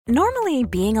Normally,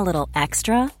 being a little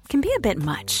extra can be a bit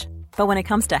much, but when it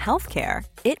comes to healthcare,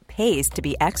 it pays to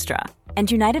be extra. And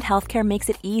United Healthcare makes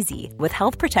it easy with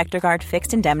Health Protector Guard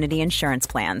fixed indemnity insurance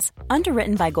plans.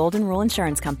 Underwritten by Golden Rule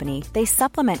Insurance Company, they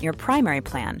supplement your primary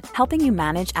plan, helping you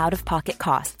manage out-of-pocket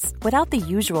costs without the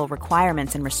usual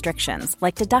requirements and restrictions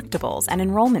like deductibles and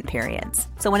enrollment periods.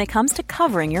 So when it comes to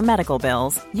covering your medical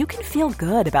bills, you can feel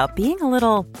good about being a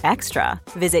little extra.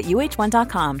 Visit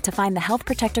uh1.com to find the Health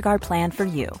Protector Guard plan for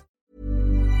you.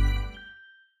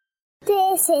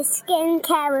 This is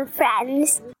Skincare with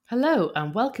Friends. Hello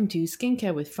and welcome to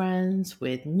Skincare with Friends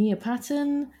with Nia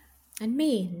Patton. And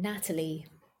me, Natalie.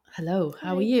 Hello,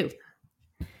 how are you?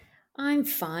 I'm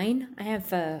fine. I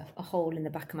have a hole in the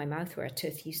back of my mouth where a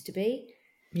tooth used to be.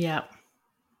 Yeah.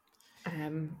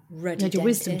 Ruddy You had your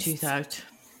wisdom dentist. tooth out.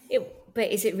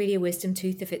 But is it really a wisdom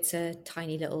tooth if it's a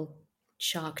tiny little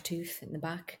shark tooth in the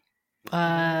back?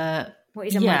 What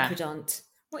is a microdont?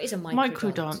 What is a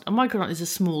microdont? A microdont is a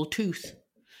small tooth.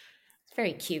 It's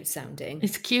very cute sounding.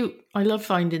 It's cute. I love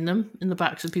finding them in the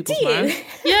backs of people's Do you? mouths.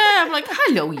 Yeah, I'm like,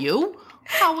 hello you.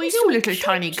 How are you, little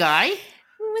tiny guy?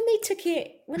 When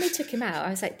they took him out, I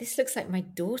was like, this looks like my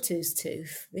daughter's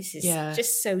tooth. This is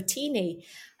just so teeny.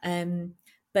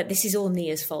 But this is all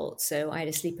Nia's fault. So I had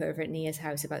a sleepover at Nia's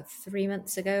house about 3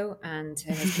 months ago, and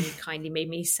her husband kindly made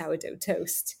me sourdough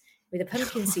toast with a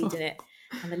pumpkin seed in it.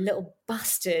 And the little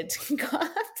bastard got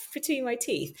up between my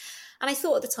teeth. And I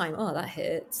thought at the time, oh, that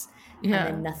hurts. Yeah.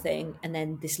 And then nothing. And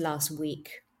then this last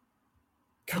week,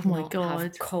 Oh my God.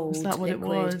 have cold, Is that what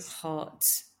liquid, it was?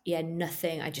 hot. Yeah,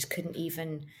 nothing. I just couldn't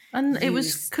even. And it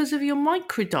was because of your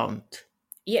microdont.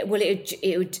 Yeah, well,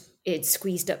 it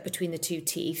squeezed up between the two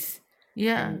teeth.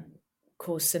 Yeah. And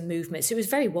caused some movement. So it was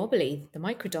very wobbly. The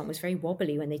microdont was very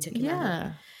wobbly when they took him out.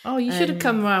 Yeah. Oh, you should have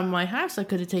come around my house. I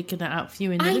could have taken it out for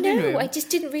you in the living room. I just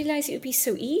didn't realise it would be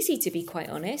so easy, to be quite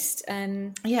honest.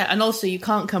 Yeah, and also you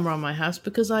can't come around my house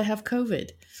because I have COVID.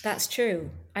 That's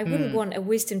true. I wouldn't want a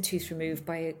wisdom tooth removed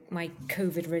by my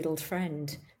COVID-riddled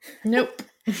friend. Nope.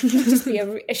 It'd just be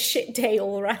a shit day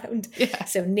all around. Yeah.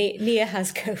 So Nia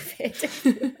has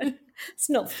COVID.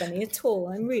 It's not funny at all.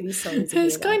 I'm really sorry to hear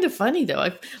It's kind of funny though.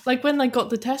 Like when I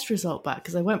got the test result back,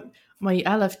 because my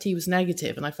LFT was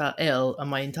negative and I felt ill, and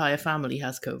my entire family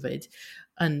has COVID.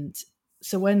 And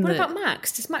so what about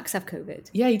Max? Does Max have COVID?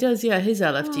 Yeah, he does. Yeah, his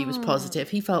LFT was positive.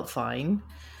 He felt fine,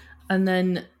 and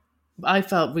then I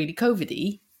felt really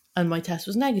COVID-y, and my test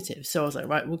was negative. So I was like,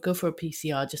 right, we'll go for a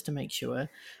PCR just to make sure.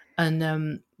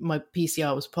 And my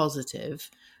PCR was positive,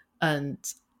 and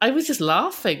I was just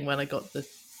laughing when I got the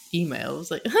email. I was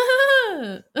like,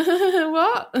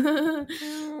 what?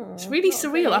 It's really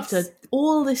surreal after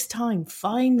all this time,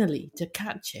 finally, to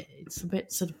catch it. It's a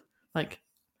bit sort of like,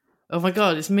 oh my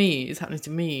God, it's me. It's happening to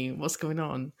me. What's going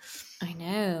on? I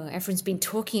know. Everyone's been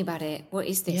talking about it. What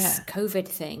is this COVID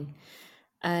thing?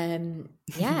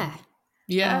 Yeah.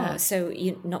 Yeah. So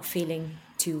you're not feeling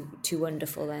too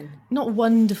wonderful then? Not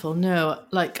wonderful, no.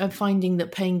 Like I'm finding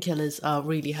that painkillers are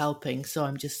really helping. So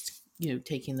I'm just,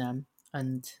 taking them,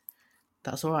 and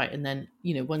that's all right. And then,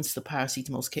 once the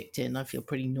paracetamol's kicked in, I feel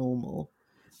pretty normal,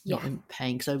 not in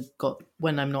pain. Because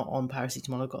when I'm not on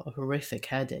paracetamol, I've got a horrific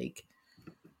headache.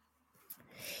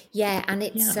 Yeah, and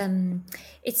it's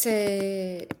a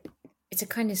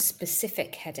kind of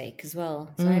specific headache as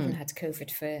well. So I haven't had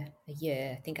COVID for a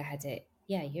year. I think I had it,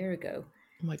 a year ago.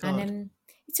 Oh my God. And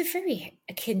it's a very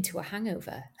akin to a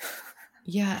hangover.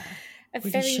 Yeah.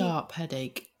 Really sharp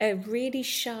headache. A really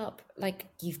sharp, like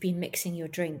you've been mixing your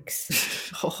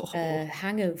drinks.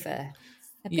 Hangover.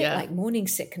 A bit like morning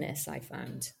sickness, I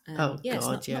found. It's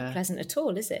not pleasant at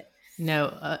all, is it?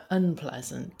 No,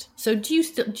 unpleasant. So do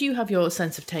you have your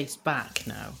sense of taste back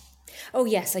now? Oh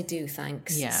yes, I do.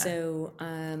 Thanks. Yeah. So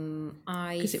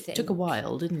because it took a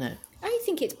while, didn't it? I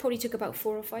think it probably took about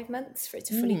 4 or 5 months for it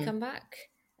to fully come back.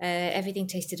 Everything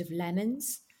tasted of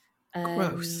lemons.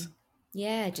 Gross.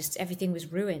 Yeah, just everything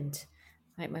was ruined.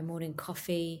 Like my morning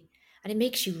coffee, and it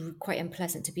makes you quite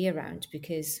unpleasant to be around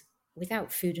because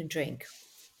without food and drink,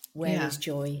 where is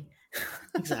joy?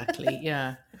 Exactly.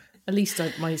 Yeah. At least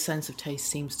my sense of taste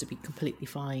seems to be completely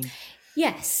fine.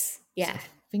 Yes. Yeah. So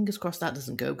fingers crossed that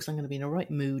doesn't go, because I'm going to be in a right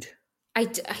mood. I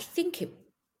think it.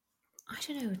 I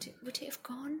don't know. Would it have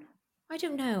gone? I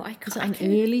don't know. Is it an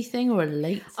early thing or a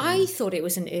late thing? I thought it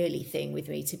was an early thing with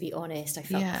me, to be honest. I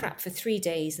felt crap for 3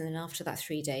 days, and then after that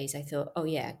 3 days, I thought, oh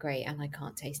yeah, great, and I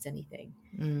can't taste anything.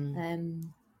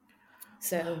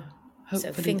 So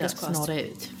hopefully that's crossed. Not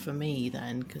it for me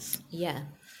then, because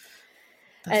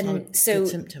that's not a good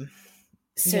symptom.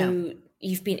 So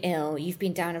you've been ill. You've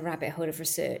been down a rabbit hole of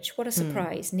research. What a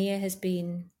surprise! Nia has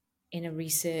been in a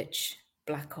research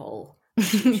black hole.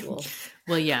 as usual.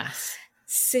 Well, yes.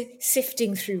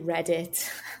 Sifting through Reddit.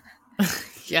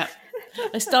 Yeah.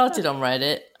 I started on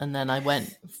Reddit and then I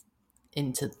went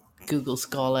into Google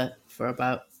Scholar for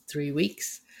about 3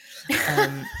 weeks.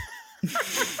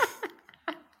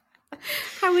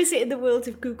 How is it in the world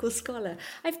of Google Scholar?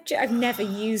 I've never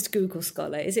used Google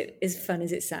Scholar. Is it as fun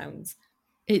as it sounds?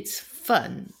 It's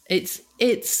fun.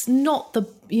 It's not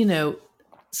the,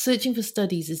 searching for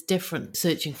studies is different.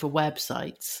 Searching for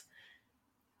websites,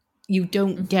 you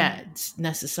don't get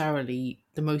necessarily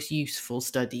the most useful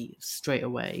study straight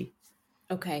away.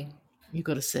 Okay. You've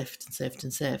got to sift and sift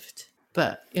and sift.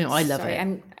 But, I love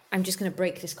it. I'm just going to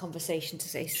break this conversation to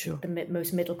say Sure. the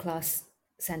most middle class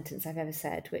sentence I've ever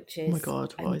said, which is, oh my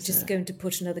God, I'm just going to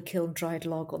put another kiln-dried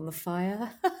log on the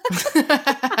fire.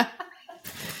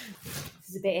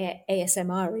 It's a bit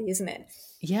ASMR-y, isn't it?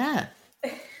 Yeah.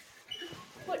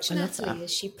 Watch Natalie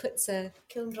as she puts a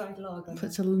kiln-dried log on.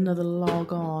 Puts another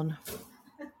log on.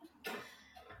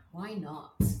 Why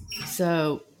not?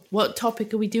 So, what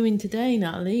topic are we doing today,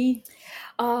 Natalie?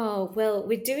 Oh, well,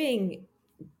 we're doing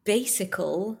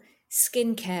basical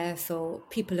skincare for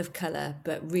people of colour,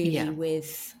 but really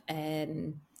with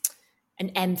an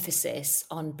emphasis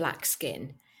on black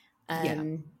skin.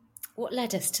 What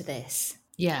led us to this?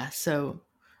 Yeah, so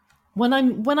when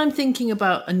I'm thinking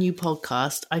about a new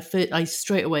podcast, I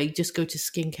straight away just go to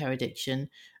skincare addiction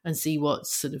and see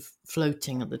what's sort of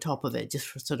floating at the top of it, just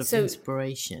for sort of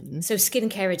inspiration. So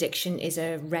skincare addiction is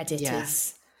a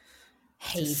Reddit's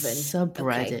haven.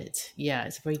 Subreddit. Okay. Yeah,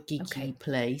 it's a very geeky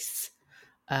place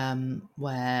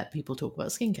where people talk about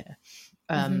skincare.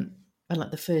 And like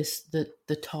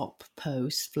the top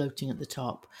post floating at the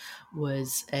top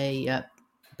was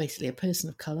basically a person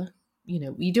of color.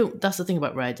 You don't. That's the thing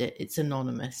about Reddit. It's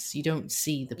anonymous. You don't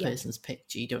see the person's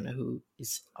picture. You don't know who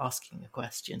is asking a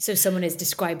question. So someone is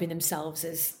describing themselves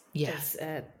as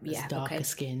darker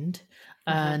skinned,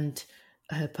 and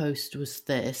her post was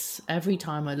this: every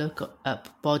time I look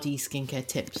up body skincare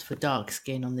tips for dark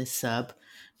skin on this sub,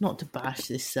 not to bash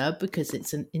this sub because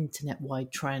it's an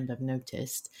internet-wide trend I've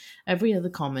noticed, every other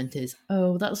comment is,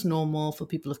 oh, that's normal for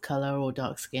people of color or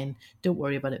dark skin. Don't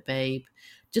worry about it, babe.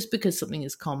 Just because something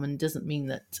is common doesn't mean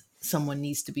that someone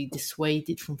needs to be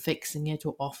dissuaded from fixing it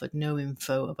or offered no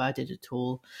info about it at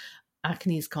all.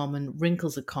 Acne is common,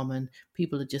 wrinkles are common,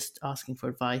 people are just asking for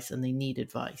advice and they need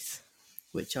advice.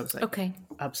 Which I was like, okay,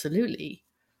 absolutely.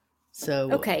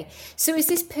 So is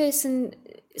this person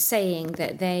saying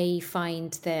that they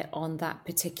find that on that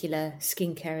particular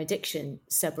skincare addiction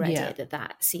subreddit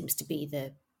that seems to be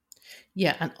the...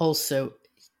 Yeah, and also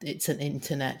it's an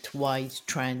internet-wide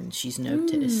trend she's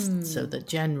noticed, so that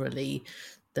generally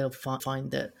they'll find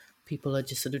that people are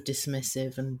just sort of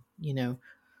dismissive and,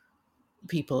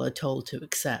 people are told to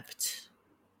accept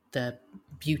their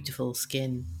beautiful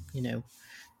skin,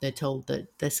 They're told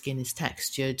that their skin is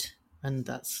textured and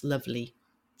that's lovely,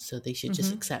 so they should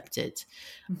just accept it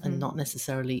and not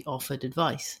necessarily offered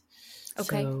advice.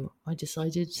 Okay. So I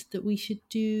decided that we should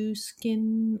do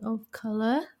skin of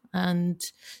colour and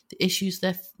the issues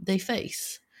they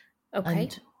face. Okay.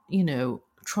 And,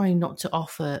 trying not to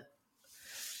offer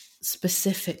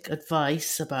specific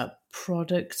advice about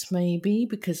products maybe,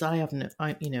 because I'm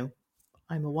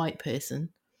a white person.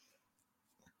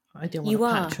 I don't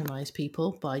want to patronise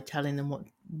people by telling them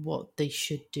what they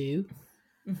should do.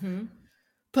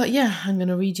 But yeah, I'm going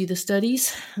to read you the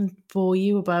studies and bore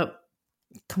you about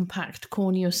compact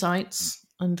corneocytes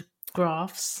and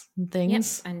graphs and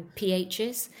things. Yep, and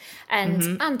pHs.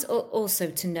 And also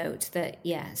to note that,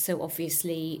 so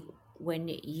obviously when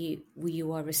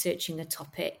you are researching a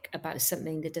topic about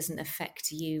something that doesn't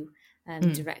affect you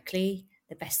directly,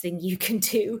 the best thing you can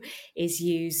do is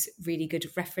use really good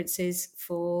references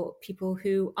for people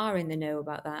who are in the know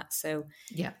about that. So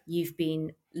you've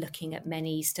been looking at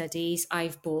many studies.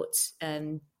 I've bought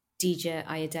Deeja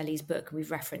Ayodele's book, and we've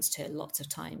referenced her lots of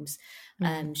times.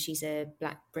 She's a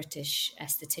Black British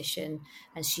esthetician,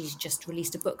 and she's just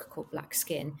released a book called Black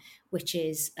Skin, which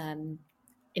is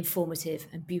informative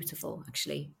and beautiful,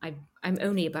 actually. I'm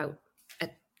only about a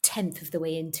 10th of the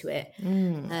way into it.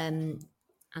 And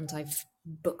I've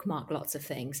bookmarked lots of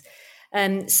things.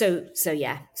 So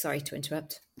sorry to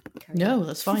interrupt. No,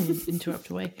 that's fine. Interrupt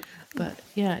away. But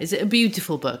yeah, is it a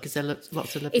beautiful book? Is there lots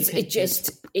of lovely pictures? It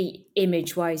just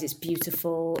image-wise, it's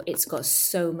beautiful. It's got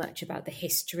so much about the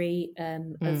history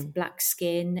of black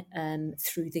skin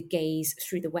through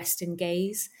the Western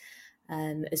gaze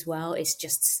as well.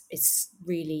 It's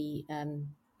really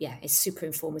it's super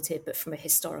informative, but from a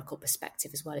historical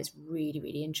perspective as well, it's really,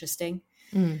 really interesting.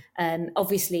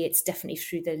 Obviously, it's definitely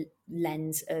through the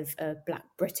lens of a Black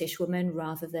British woman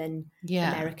rather than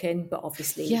American, but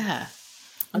obviously,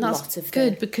 and that's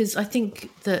good because I think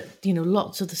that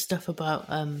lots of the stuff about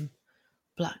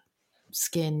Black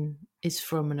skin is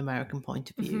from an American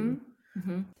point of view.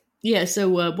 Yeah,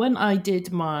 so when I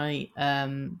did my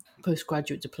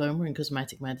postgraduate diploma in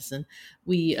cosmetic medicine,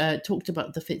 we talked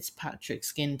about the Fitzpatrick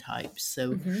skin types.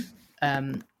 So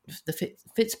the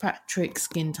Fitzpatrick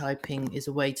skin typing is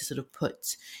a way to sort of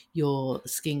put your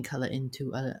skin color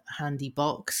into a handy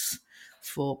box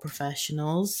for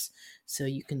professionals. So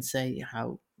you can say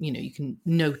how, you can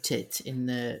note it in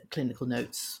the clinical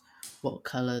notes, what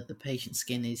color the patient's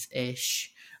skin is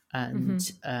ish. And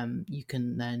you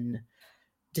can then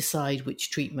decide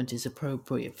which treatment is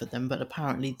appropriate for them. But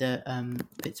apparently the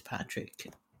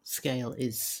Fitzpatrick scale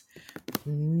is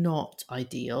not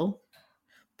ideal,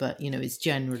 but it's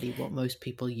generally what most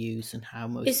people use and how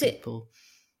most people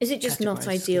is it just not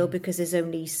ideal because there's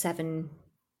only 7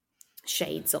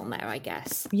 shades on there, I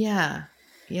guess? Yeah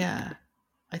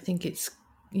I think it's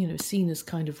seen as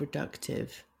kind of reductive.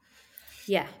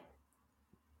 Yeah,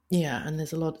 and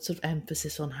there's a lot of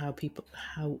emphasis on how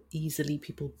easily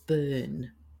people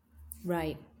burn.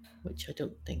 Right. Which I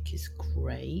don't think is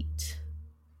great.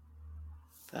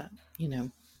 But,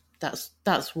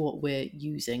 that's what we're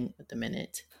using at the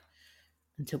minute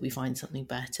until we find something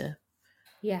better.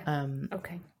 Yeah.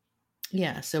 Okay.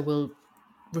 Yeah, so we'll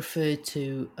refer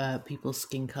to people's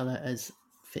skin colour as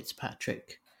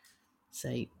Fitzpatrick,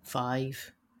 say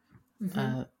 5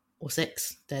 or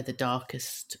 6. They're the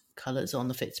darkest colours on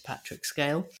the Fitzpatrick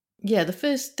scale. Yeah, the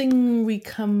first thing we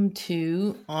come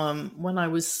to when I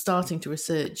was starting to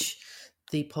research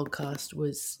the podcast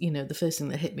was, the first thing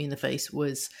that hit me in the face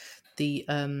was the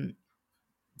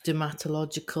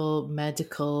dermatological,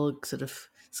 medical sort of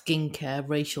skincare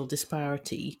racial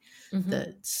disparity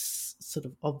that's sort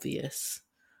of obvious.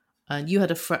 And you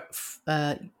had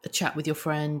a chat with your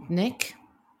friend Nick.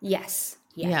 Yes.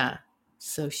 Yeah.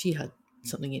 So she had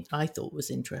something I thought was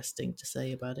interesting to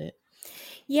say about it.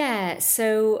 Yeah,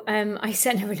 so I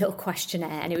sent her a little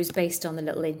questionnaire, and it was based on the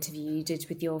little interview you did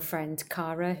with your friend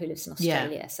Cara, who lives in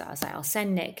Australia. Yeah. So I was like, I'll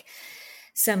send Nick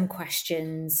some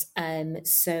questions.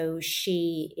 So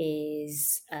she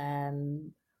is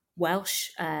Welsh,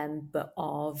 but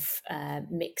of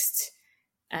mixed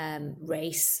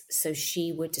race. So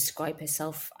she would describe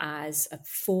herself as a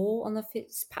 4 on the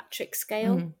Fitzpatrick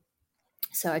scale.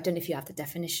 So I don't know if you have the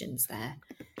definitions there,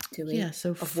 do we? Yeah,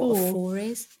 so of 4, what a 4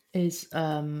 is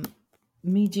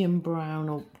medium brown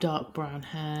or dark brown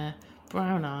hair,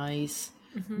 brown eyes,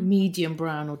 medium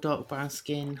brown or dark brown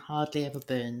skin, hardly ever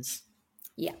burns.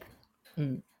 Yep.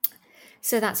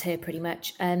 So that's her pretty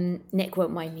much. Nick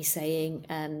won't mind me saying,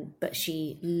 but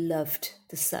she loved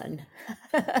the sun.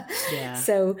 Yeah.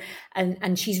 So,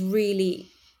 and she's really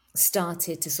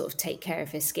started to sort of take care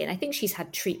of her skin. I think she's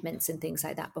had treatments and things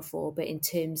like that before, but in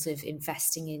terms of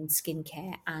investing in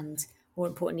skincare and, more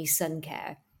importantly, sun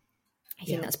care, I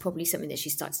think that's probably something that she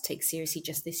started to take seriously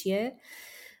just this year.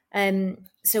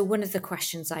 So one of the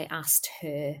questions I asked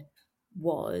her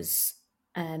was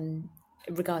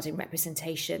regarding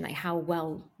representation, like how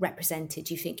well represented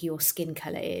do you think your skin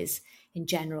colour is in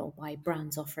general by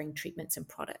brands offering treatments and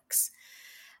products?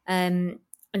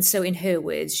 And so in her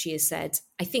words, she has said,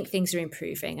 I think things are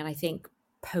improving, and I think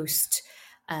post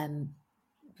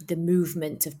the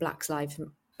movement of Black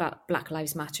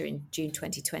Lives Matter in June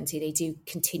 2020, they do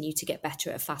continue to get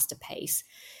better at a faster pace.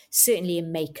 Certainly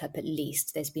in makeup, at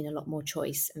least, there's been a lot more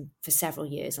choice for several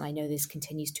years, and I know this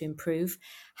continues to improve.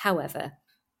 However,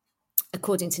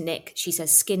 according to Nick, she says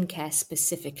skincare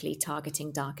specifically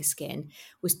targeting darker skin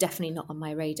was definitely not on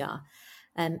my radar.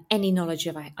 Any knowledge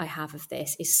I have of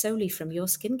this is solely from your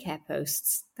skincare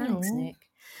posts. Thanks, Nick.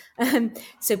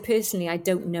 So personally, I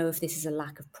don't know if this is a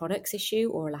lack of products issue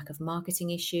or a lack of marketing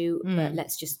issue, but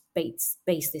let's just base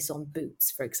this on Boots,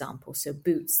 for example. So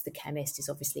Boots, the chemist, is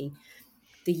obviously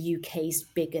the UK's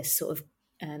biggest sort of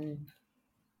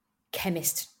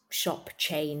chemist shop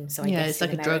chain. So I guess it's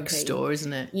like a drugstore,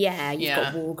 isn't it? Yeah, you've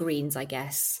got Walgreens, I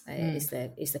guess, is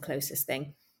the closest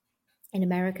thing in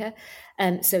America.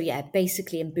 So yeah,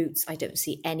 basically in Boots, I don't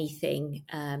see anything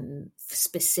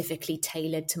specifically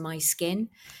tailored to my skin.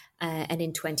 And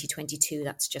in 2022,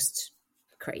 that's just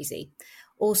crazy.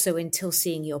 Also, until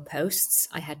seeing your posts,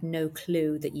 I had no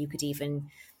clue that you could even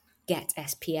get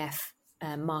SPF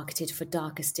marketed for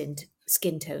darker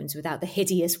skin tones without the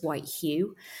hideous white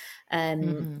hue.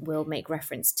 We'll make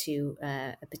reference to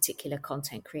a particular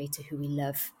content creator who we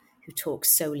love, who who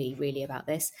talks solely really about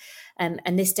this. And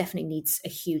this definitely needs a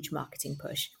huge marketing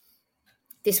push.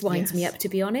 This winds me up, to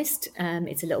be honest.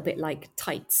 It's a little bit like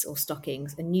tights or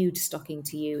stockings. A nude stocking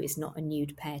to you is not a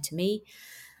nude pair to me.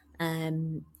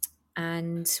 And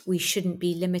we shouldn't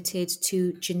be limited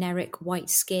to generic white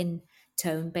skin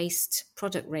tone-based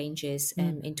product ranges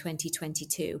in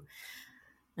 2022.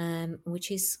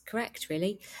 Which is correct,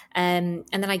 really. And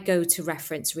then I go to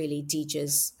reference, really,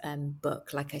 Deeja's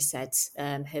book. Like I said,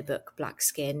 her book, Black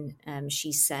Skin,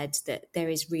 she said that there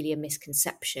is really a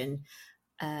misconception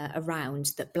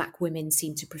around that Black women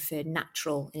seem to prefer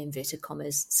natural, in inverted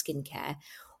commas, skincare,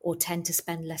 or tend to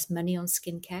spend less money on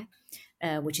skincare,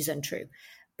 which is untrue.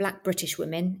 Black British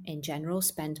women, in general,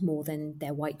 spend more than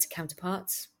their white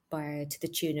counterparts, to the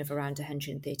tune of around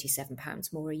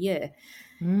 £137 more a year.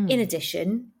 In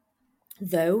addition,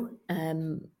 though,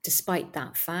 despite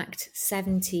that fact,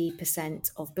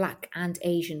 70% of Black and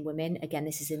Asian women, again,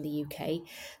 this is in the UK,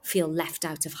 feel left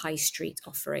out of high street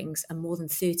offerings, and more than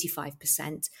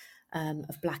 35%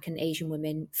 of Black and Asian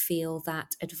women feel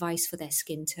that advice for their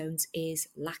skin tones is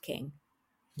lacking.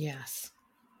 Yes.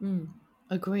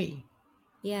 Agree.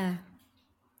 Yeah,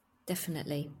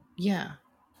 definitely. Yeah.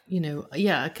 You know,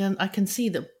 yeah, I can see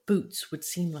that Boots would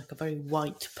seem like a very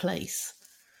white place.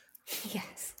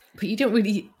 Yes. But you don't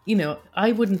really, you know,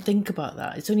 I wouldn't think about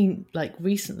that. It's only like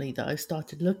recently that I've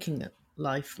started looking at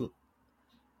life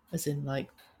as in like,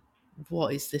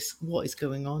 what is this? What is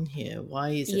going on here?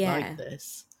 Why is it like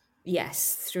this?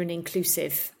 Yes, through an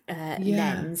inclusive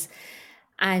lens.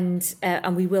 And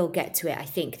we will get to it. I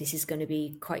think this is going to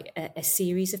be quite a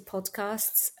series of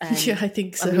podcasts. Yeah, I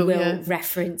think so. And we will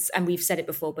reference, and we've said it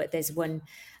before, but there's one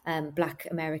Black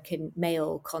American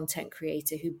male content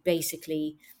creator who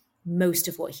basically, most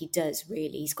of what he does,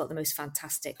 really, he's got the most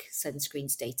fantastic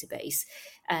sunscreens database.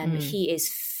 He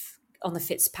is on the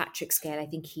Fitzpatrick scale. I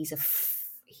think he's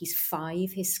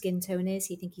 5. His skin tone is.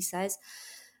 I think he says.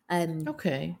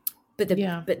 Okay. But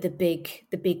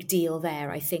the big deal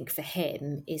there, I think, for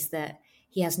him is that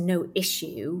he has no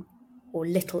issue or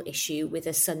little issue with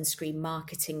a sunscreen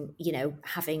marketing, you know,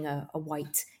 having a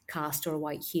white cast or a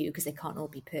white hue, because they can't all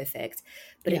be perfect.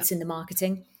 But it's in the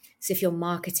marketing. So if you're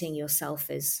marketing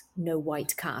yourself as no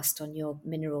white cast on your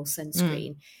mineral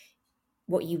sunscreen,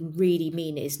 what you really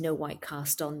mean is no white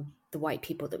cast on the white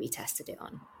people that we tested it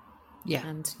on. Yeah.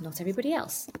 And not everybody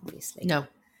else, obviously. No,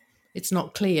 it's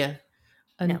not clear.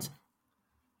 And,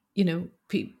 you know,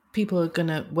 people are going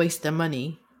to waste their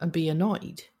money and be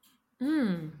annoyed.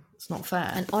 It's not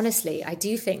fair. And honestly, I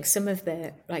do think some of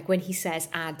the, like when he says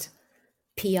add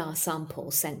PR sample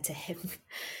sent to him,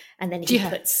 and then he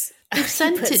puts... They've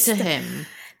sent it to him.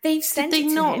 They've sent it to him.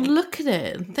 Did they not look at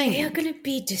it and think? They are going to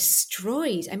be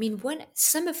destroyed. I mean,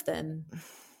 some of them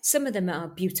are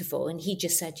beautiful. And he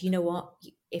just said, you know what?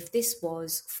 If this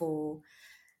was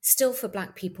still for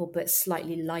Black people, but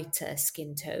slightly lighter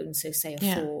skin tone, so say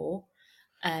a 4,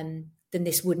 then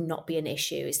this would not be an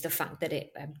issue. It's the fact that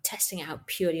I'm testing it out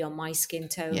purely on my skin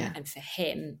tone, and for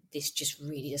him, this just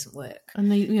really doesn't work.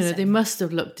 And they must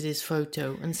have looked at his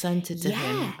photo and sent it to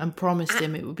him and promised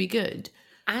him it would be good.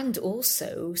 And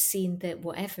also seen that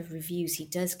whatever reviews he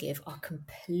does give are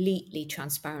completely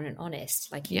transparent and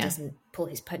honest. Like he doesn't pull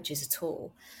his punches at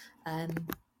all. No.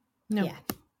 Yeah,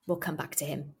 we'll come back to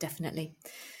him, definitely.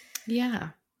 Yeah.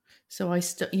 So I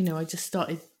spent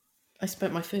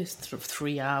my first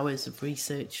 3 hours of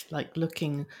research, like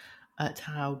looking at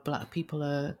how Black people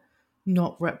are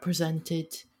not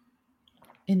represented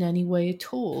in any way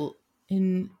at all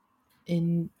in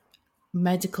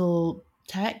medical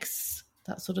texts,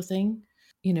 that sort of thing.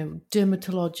 You know,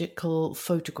 dermatological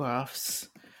photographs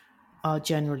are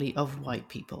generally of white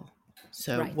people.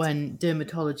 So when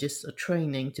dermatologists are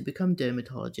training to become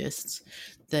dermatologists,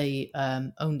 they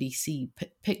only see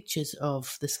pictures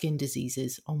of the skin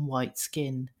diseases on white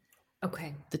skin.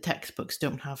 Okay. The textbooks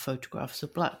don't have photographs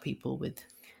of Black people with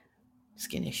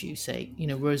skin issues. Say, you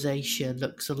know, rosacea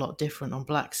looks a lot different on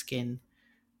Black skin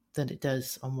than it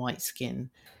does on white skin.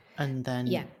 And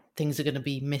then things are going to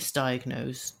be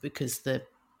misdiagnosed because the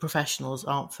professionals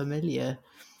aren't familiar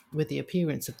with the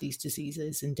appearance of these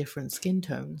diseases in different skin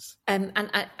tones. And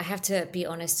I have to be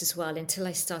honest as well, until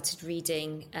I started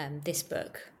reading this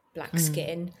book, Black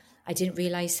Skin, I didn't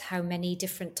realise how many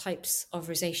different types of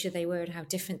rosacea they were and how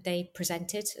different they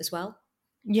presented as well.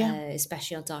 Yeah.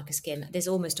 Especially on darker skin. There's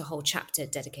almost a whole chapter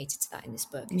dedicated to that in this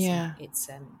book. It's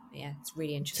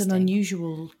really interesting. It's an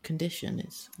unusual condition.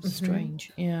 It's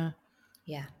strange. Yeah.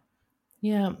 Yeah.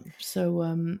 Yeah.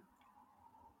 So,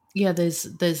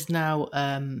 there's now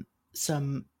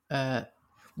some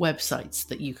websites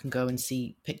that you can go and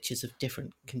see pictures of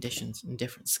different conditions and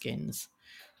different skins.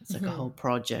 It's like a whole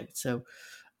project. So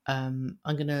I'm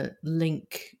going to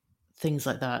link things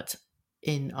like that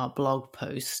in our blog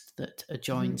post that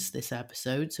adjoins this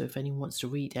episode. So if anyone wants to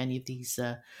read any of these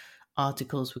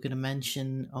articles we're going to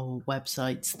mention or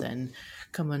websites, then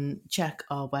come and check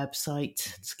our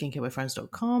website,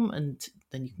 skincarewithfriends.com, and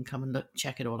then you can come and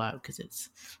check it all out, because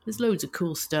there's loads of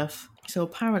cool stuff. So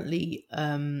apparently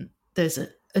there's an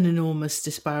enormous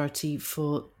disparity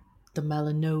for the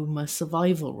melanoma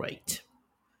survival rate,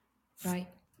 right,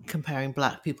 comparing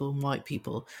black people and white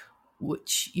people,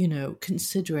 which, you know,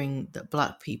 considering that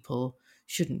black people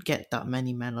shouldn't get that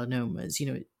many melanomas, you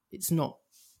know, it's not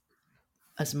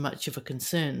as much of a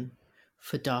concern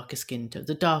for darker skin tone.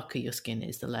 The darker your skin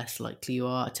is, the less likely you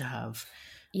are to have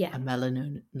a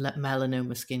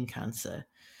melanoma skin cancer.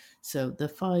 So the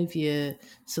 5-year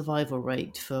survival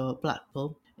rate for black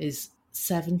people is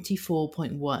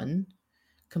 74.1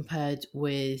 compared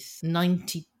with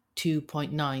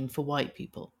 92.9 for white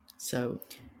people. So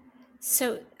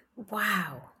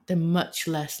wow. They're much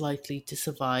less likely to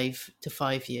survive to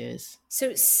 5 years. So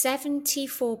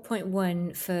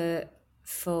 74.1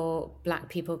 for black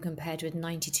people compared with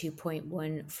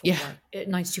 92.1 for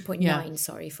 92.9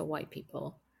 sorry, for white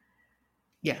people.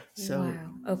 Yeah, so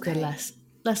okay. They're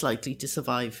less likely to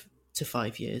survive to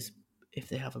 5 years if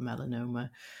they have a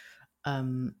melanoma.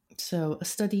 So a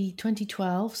study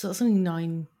 2012, so that's only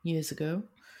 9 years ago,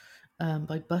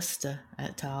 by Buster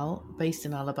et al., based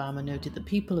in Alabama, noted that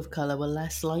people of colour were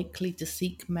less likely to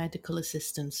seek medical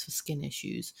assistance for skin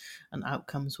issues, and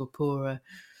outcomes were poorer.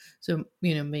 So,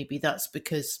 you know, maybe that's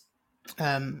because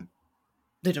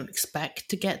they don't expect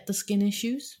to get the skin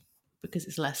issues because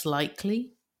it's less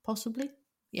likely, possibly.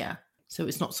 Yeah. So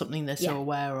it's not something they're so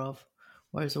aware of.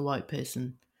 Whereas a white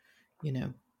person, you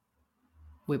know,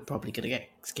 we're probably going to get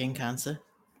skin cancer.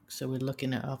 So we're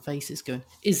looking at our faces going,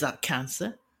 is that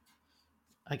cancer?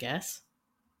 I guess.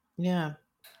 Yeah.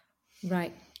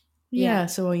 Right. Yeah.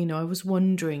 So, you know, I was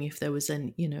wondering if there was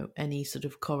any sort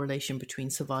of correlation between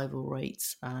survival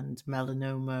rates and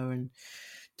melanoma, and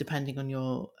depending on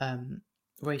your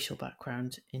racial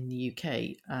background in the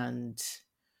UK. And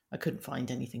I couldn't find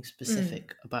anything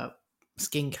specific about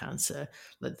skin cancer.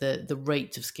 Like the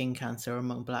rate of skin cancer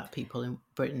among black people in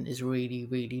Britain is really,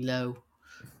 really low.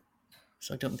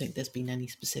 So I don't think there's been any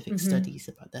specific studies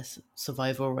about their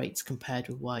survival rates compared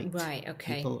with white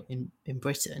people in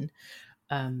Britain.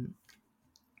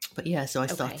 But yeah, so I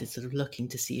started sort of looking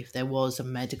to see if there was a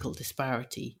medical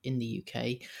disparity in the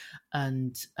UK.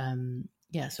 And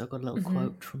so I got a little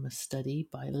quote from a study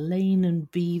by Lane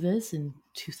and Beavers in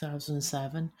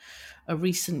 2007. A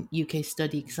recent UK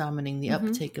study examining the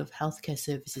uptake of healthcare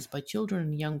services by children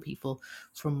and young people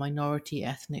from minority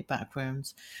ethnic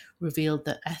backgrounds revealed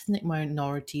that ethnic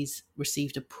minorities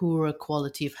received a poorer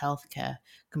quality of healthcare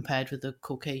compared with the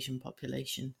Caucasian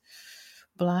population.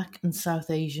 Black and South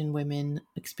Asian women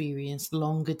experienced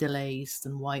longer delays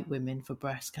than white women for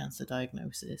breast cancer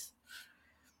diagnosis.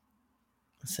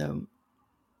 So,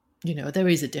 you know, there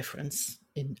is a difference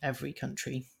in every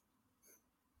country,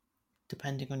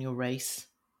 depending on your race,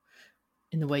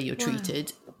 in the way you're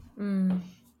treated,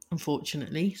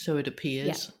 unfortunately. So it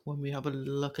appears when we have a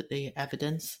look at the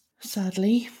evidence,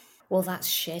 sadly. Well, that's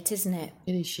shit, isn't it?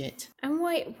 It is shit. And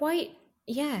why do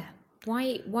you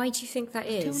think that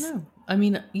is? I don't know. I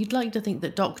mean, you'd like to think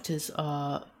that doctors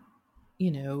are,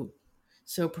 you know,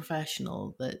 so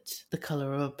professional that the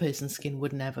colour of a person's skin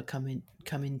would never come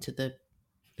into the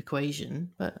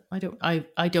equation, but I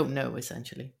don't know,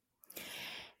 essentially.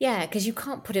 Yeah, because you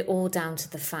can't put it all down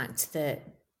to the fact that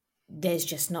there's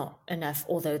just not enough,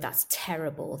 although that's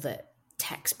terrible that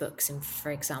textbooks, and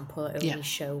for example, only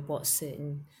show what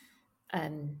certain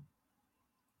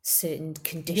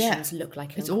conditions look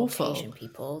like in Caucasian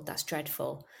people. That's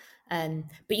dreadful.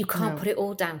 But you can't put it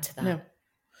all down to that. No.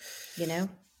 You know?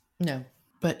 No.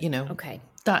 But, you know,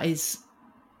 that is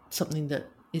something that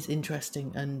is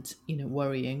interesting and, you know,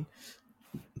 worrying.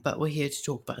 But we're here to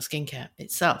talk about skincare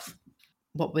itself.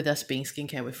 What with us being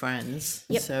Skincare with Friends.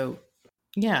 Yep. So,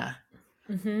 yeah.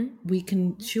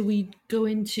 Should we go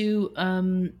into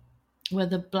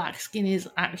whether black skin is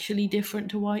actually different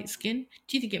to white skin?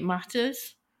 Do you think it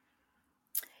matters?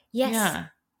 Yes. Yeah.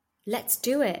 Let's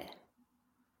do it.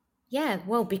 Yeah,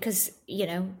 well, because, you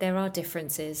know, there are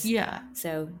differences. Yeah.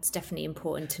 So it's definitely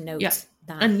important to note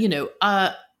that. And, you know,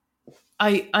 I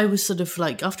was sort of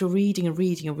like, after reading, I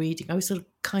was sort of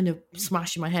kind of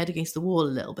smashing my head against the wall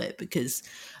a little bit, because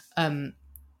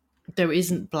there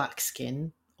isn't black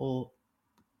skin or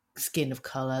skin of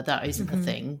colour. That isn't a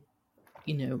thing.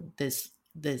 You know, there's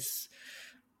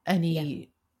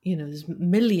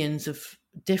millions of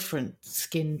different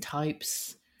skin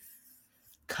types,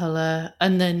 color.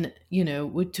 And then,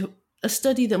 a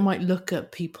study that might look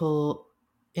at people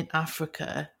in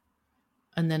Africa,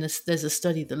 and then there's a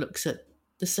study that looks at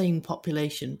the same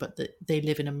population, but that they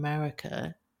live in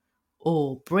America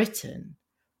or Britain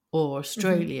or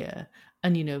Australia,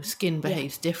 and skin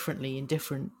behaves differently in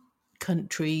different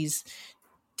countries,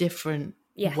 different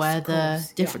weather,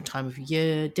 different time of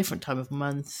year, different time of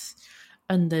month,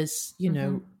 and there's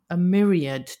a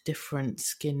myriad different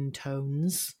skin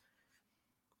tones.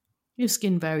 Your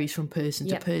skin varies from person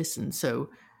to person, so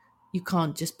you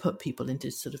can't just put people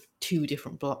into sort of two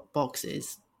different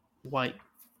boxes, white,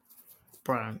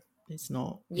 brown. It's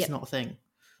not a thing.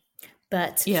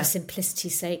 But for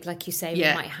simplicity's sake, like you say, we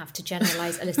might have to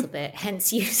generalise a little bit,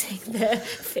 hence using the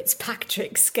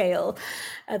Fitzpatrick scale.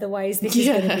 Otherwise, this is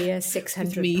going to be a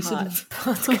 600-part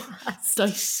podcast.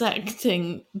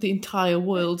 Dissecting the entire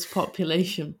world's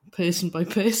population, person by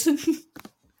person.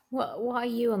 What are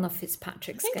you on the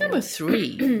Fitzpatrick scale? I think I'm a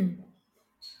 3.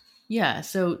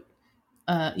 So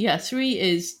 3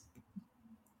 is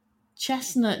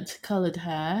chestnut-coloured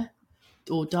hair,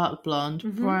 or dark blonde,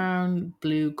 brown,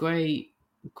 blue, grey,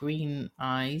 green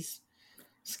eyes.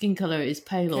 Skin colour is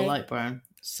pale or light brown,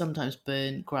 sometimes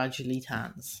burnt, gradually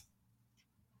tans.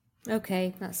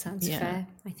 Okay, that sounds fair.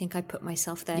 I think I put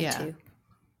myself there too.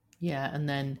 Yeah, and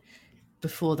then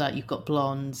before that you've got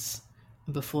blondes,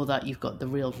 and before that you've got the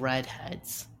real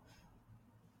redheads,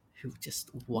 who are just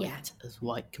white as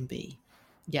white can be.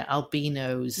 Yeah,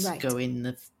 albinos go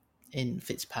in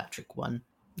Fitzpatrick 1.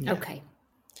 Yeah. Okay.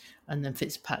 And then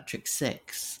Fitzpatrick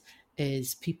 6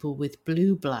 is people with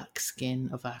blue-black skin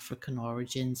of African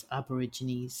origins,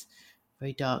 Aborigines,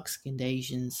 very dark-skinned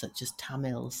Asians such as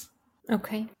Tamils.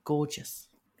 Okay. Gorgeous.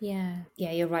 Yeah,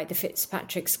 you're right. The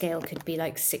Fitzpatrick scale could be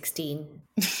like 16.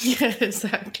 Yeah,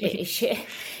 exactly.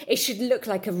 It should look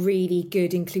like a really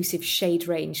good inclusive shade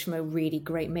range from a really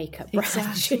great makeup brand.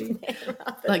 Exactly.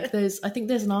 Like I think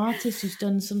there's an artist who's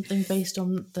done something based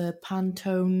on the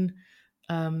Pantone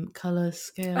color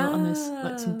scale, and there's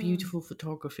like some beautiful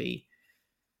photography.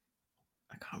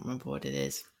 I can't remember what it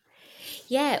is.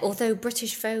 Yeah, although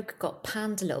British Vogue got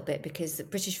panned a little bit because the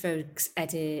British Vogue's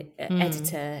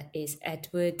editor is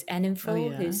Edward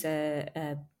Enninful, who's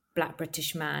a Black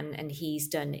British man, and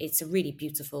it's a really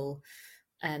beautiful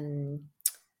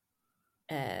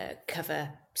cover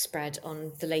spread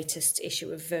on the latest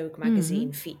issue of Vogue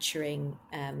magazine featuring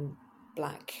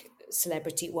Black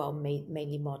celebrity,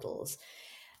 mainly models,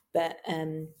 but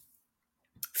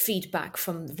feedback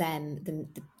from them,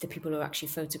 the people who actually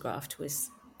photographed, was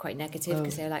quite negative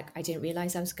because they're like, I didn't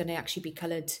realise I was going to actually be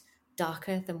coloured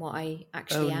darker than what I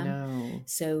actually am. No.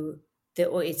 So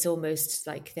it's almost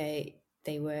like they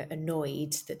were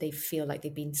annoyed that they feel like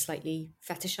they've been slightly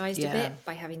fetishised a bit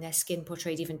by having their skin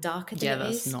portrayed even darker than it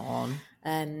is. Yeah, that's not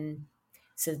on.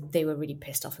 So they were really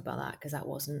pissed off about that because that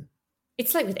wasn't...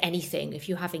 It's like with anything, if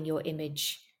you're having your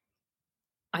image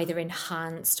either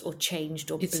enhanced or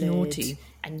changed or it's blurred, naughty,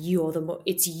 and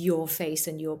it's your face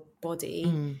and your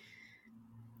body,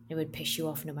 it would piss you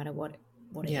off no matter what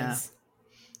it is.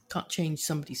 Can't change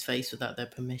somebody's face without their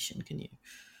permission, can you?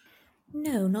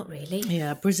 No, not really.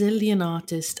 Yeah, Brazilian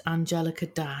artist Angelica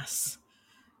Das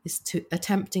is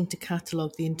attempting to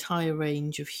catalogue the entire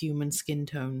range of human skin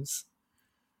tones.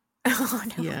 Oh,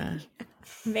 no. Yeah.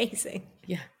 Amazing.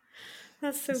 Yeah.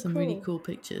 That's so Some cool. really cool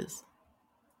pictures.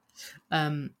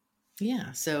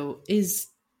 So is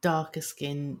darker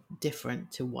skin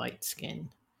different to white skin?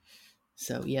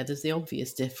 So there's the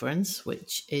obvious difference,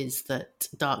 which is that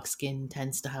dark skin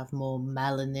tends to have more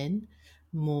melanin,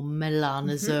 more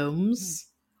melanosomes.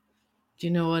 Do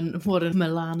you know what a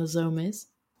melanosome is?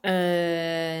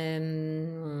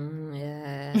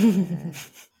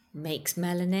 Makes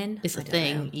melanin. It's a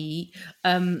thing.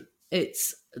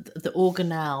 It's the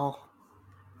organelle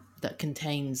that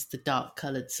contains the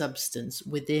dark-coloured substance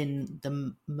within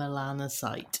the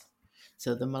melanocyte.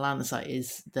 So the melanocyte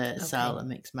is the cell that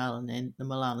makes melanin. The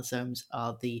melanosomes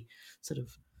are the sort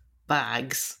of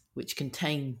bags which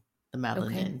contain the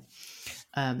melanin.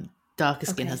 Darker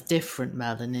skin has different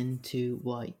melanin to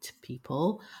white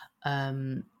people.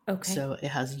 So it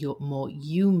has more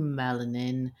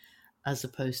eumelanin as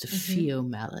opposed to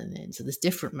pheomelanin. So there's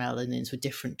different melanins with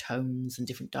different tones and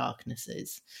different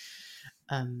darknesses.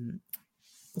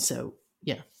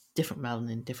 Different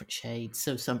melanin, different shades.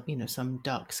 So some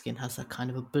dark skin has a kind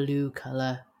of a blue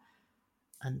color,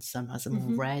 and some has a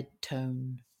more red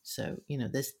tone. So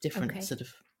there's different sort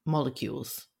of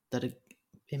molecules that are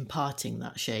imparting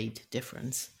that shade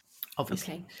difference,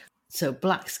 obviously. So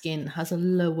black skin has a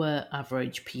lower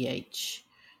average pH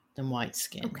than white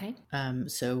skin. There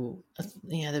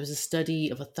was a study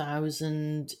of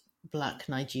 1,000 black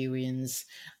Nigerians,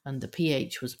 and the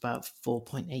pH was about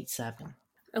 4.87.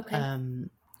 Okay. And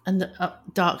the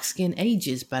dark skin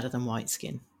ages better than white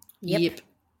skin. Yep.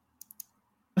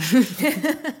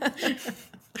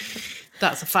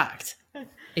 That's a fact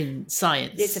in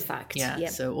science. It's a fact. Yeah. Yep.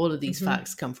 So all of these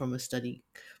facts come from a study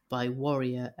by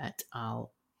Warrior et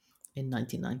al. In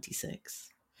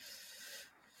 1996.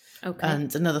 Okay.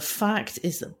 And another fact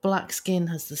is that black skin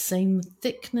has the same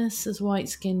thickness as white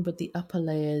skin, but the upper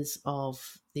layers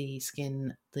of the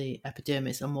skin, the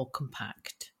epidermis, are more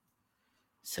compact.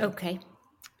 So okay.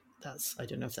 I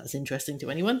don't know if that's interesting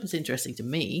to anyone. It's interesting to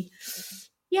me.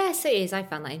 Yes, it is. I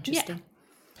found that interesting.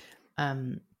 Yeah.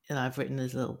 And I've written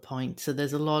this little point. So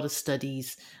there's a lot of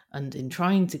studies, and in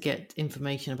trying to get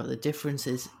information about the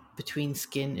differences between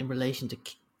skin in relation to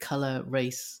color,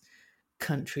 race,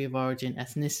 country of origin,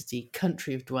 ethnicity,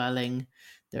 country of dwelling,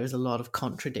 there is a lot of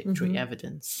contradictory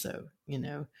evidence. So,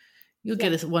 you'll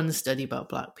get one study about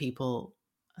black people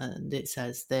and it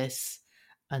says this,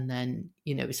 and then,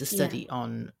 it's a study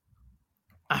on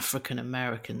African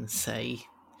Americans, say.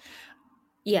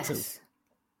 Yes. So,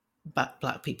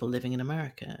 black people living in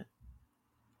America.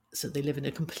 So they live in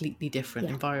a completely different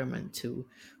environment to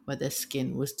where their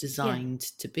skin was designed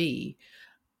to be.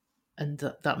 And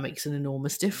that makes an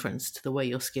enormous difference to the way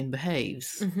your skin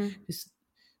behaves.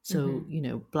 So,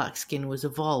 black skin was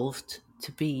evolved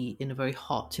to be in a very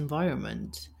hot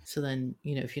environment. So then,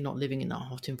 if you're not living in that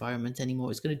hot environment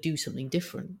anymore, it's going to do something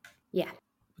different. Yeah.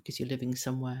 Because you're living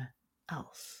somewhere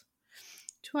else.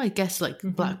 So I guess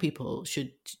black people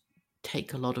should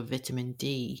take a lot of vitamin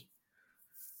D.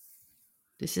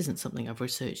 This isn't something I've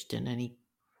researched in any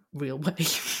real way.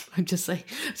 I'm just saying,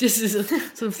 just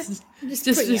sort of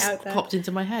just popped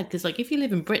into my head, because if you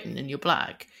live in Britain and you're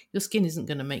black, your skin isn't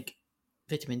going to make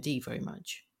vitamin D very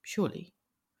much, surely.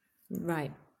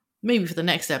 Right. Maybe for the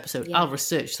next episode, I'll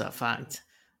research that fact.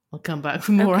 I'll come back with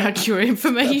more accurate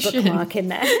information. Put a bookmark in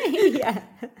there. Yeah.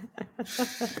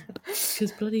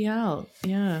 Because bloody hell,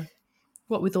 yeah.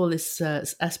 What with all this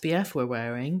SPF we're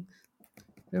wearing,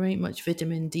 there ain't much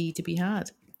vitamin D to be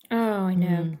had. Oh, I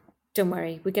know. Don't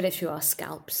worry, we get it through our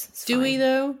scalps. Do we,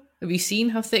 though? Have you seen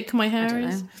how thick my hair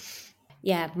is?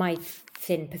 Yeah, my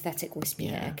thin, pathetic, wispy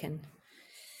hair can...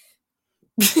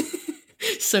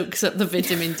 soaks up the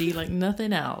vitamin D like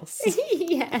nothing else.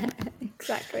 Yeah,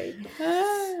 exactly.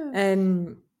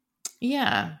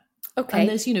 Yeah. Okay. And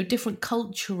there's, different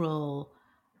cultural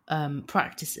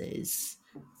practices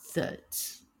that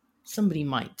somebody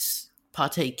might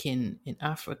partake in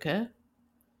Africa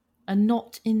and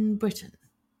not in Britain.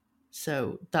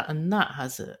 So that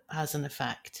has an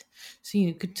effect. So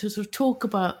you could sort of talk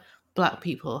about black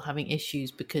people having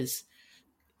issues because,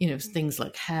 things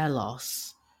like hair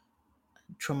loss,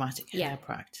 traumatic hair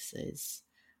practices,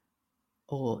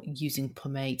 or using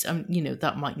pomades.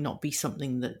 That might not be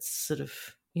something that's sort of,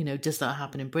 does that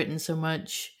happen in Britain so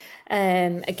much?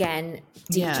 Again,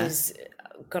 Deidre's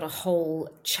got a whole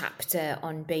chapter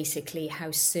on basically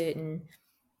how certain...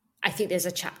 I think there's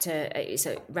a chapter, it's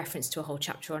a reference to a whole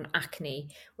chapter on acne,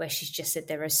 where she's just said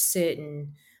there are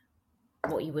certain,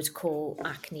 what you would call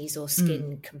acnes or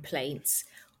skin complaints,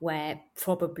 where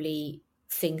probably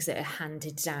things that are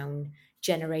handed down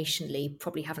generationally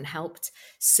probably haven't helped.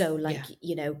 So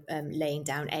laying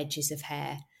down edges of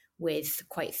hair with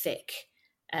quite thick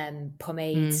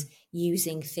pomades,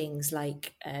 using things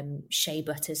like shea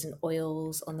butters and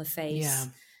oils on the face,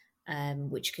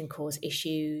 which can cause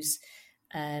issues.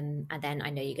 And then I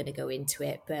know you're going to go into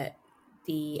it, but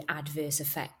the adverse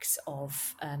effects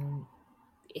of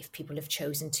if people have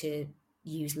chosen to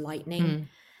use lightening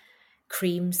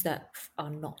creams that are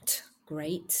not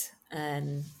great.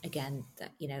 Again,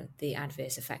 that the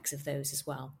adverse effects of those as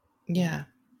well. Yeah.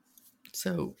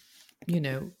 So,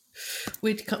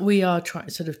 we are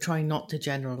trying not to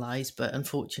generalize, but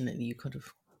unfortunately, you could have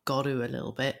got to a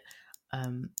little bit.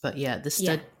 But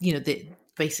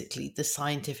basically the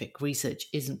scientific research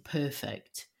isn't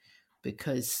perfect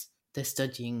because they're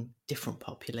studying different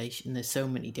population. There's so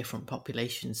many different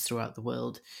populations throughout the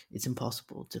world. It's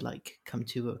impossible to come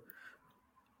to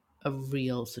a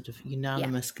real sort of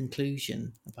unanimous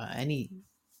conclusion about any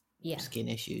skin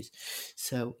issues.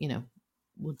 So,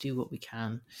 we'll do what we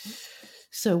can.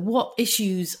 So what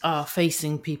issues are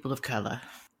facing people of color?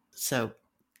 So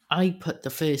I put the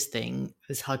first thing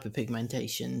as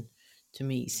hyperpigmentation. To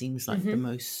me, seems like the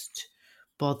most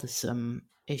bothersome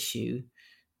issue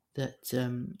that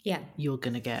you're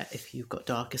going to get if you've got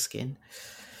darker skin.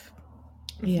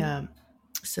 Yeah.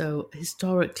 So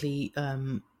historically,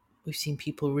 we've seen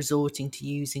people resorting to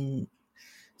using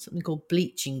something called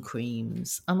bleaching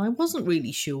creams. And I wasn't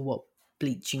really sure what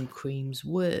bleaching creams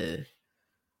were.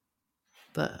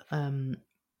 But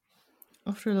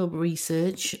after a little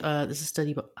research, there's a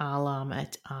study by Alam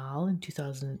et al. In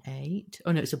 2008.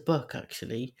 Oh no, it's a book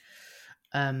actually.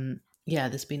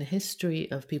 There's been a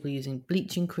history of people using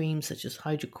bleaching creams such as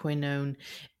hydroquinone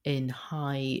in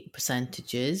high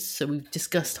percentages. So we've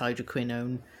discussed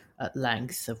hydroquinone at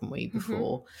length, haven't we,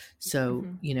 before? So,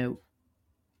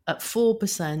 at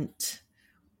 4%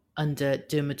 under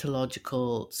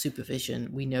dermatological supervision,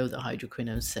 we know that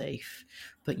hydroquinone is safe.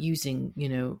 But using,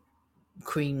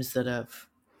 creams that have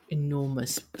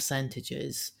enormous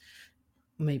percentages,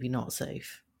 maybe not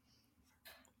safe.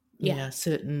 Yeah,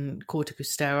 certain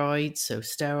corticosteroids, so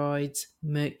steroids,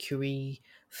 mercury,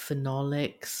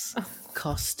 phenolics,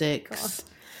 caustics,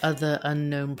 other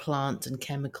unknown plant and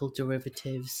chemical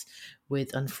derivatives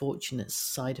with unfortunate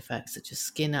side effects such as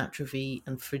skin atrophy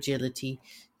and fragility,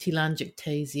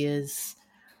 telangiectasias,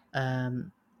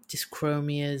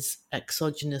 dyschromias,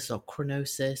 exogenous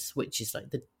ochronosis, which is like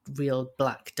the real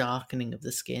black darkening of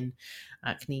the skin,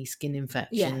 acne, skin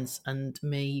infections, and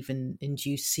may even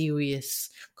induce serious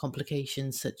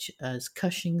complications such as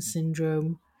Cushing's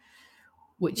syndrome,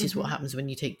 which is what happens when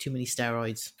you take too many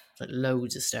steroids, like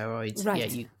loads of steroids.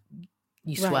 Right. Yeah,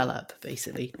 you swell up,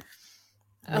 basically.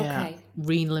 Okay. Yeah.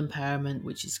 Renal impairment,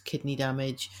 which is kidney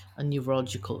damage, and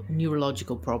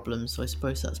neurological problems. So I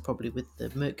suppose that's probably with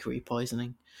the mercury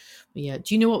poisoning. But yeah,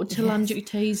 do you know what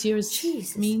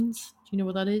telangiectasia means? Do you know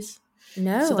what that is?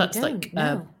 No, so that's I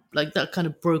don't. like that kind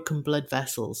of broken blood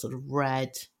vessel, sort of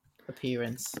red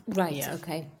appearance. Right. Yeah.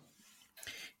 Okay.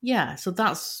 Yeah. So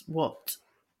that's what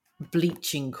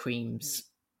bleaching creams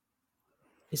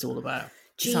is all about.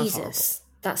 Jesus,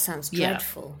 that sounds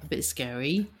dreadful. Yeah, a bit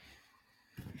scary.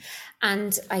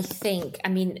 And I think,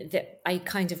 I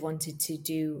kind of wanted to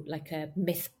do like a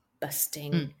myth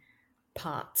busting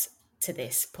part to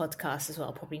this podcast as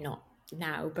well. Probably not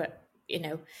now, but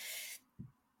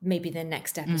maybe the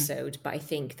next episode. But I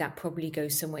think that probably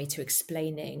goes some way to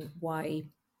explaining why,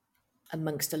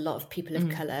 amongst a lot of people of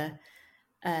colour,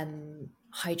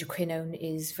 hydroquinone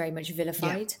is very much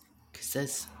vilified. Because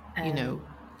there's,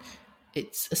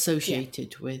 it's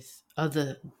associated with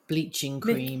other bleaching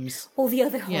creams. All the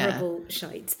other horrible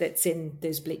shite that's in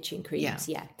those bleaching creams,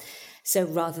 So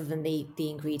rather than the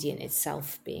ingredient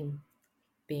itself being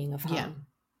of harm.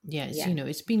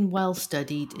 It's been well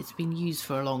studied, it's been used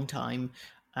for a long time,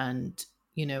 and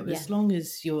as long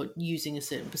as you're using a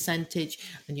certain percentage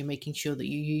and you're making sure that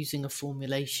you're using a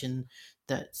formulation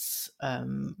that's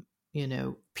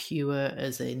pure,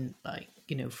 as in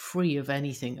free of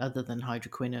anything other than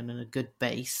hydroquinone and a good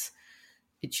base,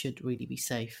 it should really be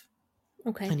safe.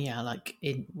 Okay.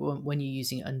 And when you're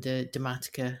using it under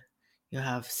Dermatica, you'll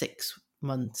have 6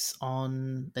 months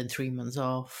on, then 3 months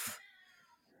off,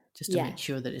 just to make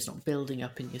sure that it's not building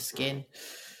up in your skin.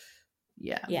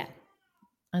 Yeah.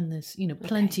 And there's,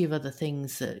 plenty of other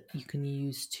things that you can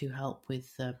use to help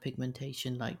with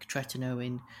pigmentation, like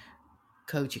tretinoin,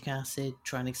 kojic acid,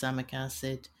 tranexamic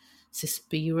acid,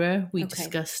 Cispira, we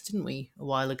discussed, didn't we, a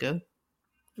while ago?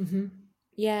 Mm-hmm.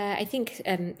 Yeah, I think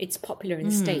it's popular in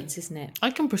the States, isn't it? I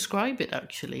can prescribe it,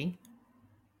 actually.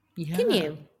 Yeah. Can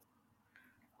you?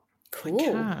 Cool. I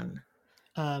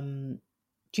can.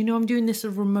 Do you know I'm doing this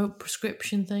remote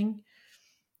prescription thing?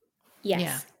 Yes.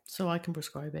 Yeah, so I can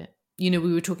prescribe it. We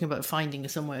were talking about finding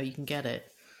somewhere you can get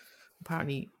it.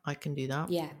 Apparently, I can do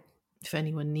that. Yeah. If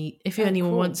anyone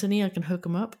wants any, I can hook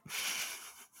them up.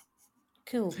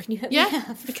 Cool. Can you hook me up?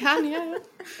 Yeah, I can, yeah.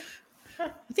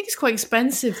 I think it's quite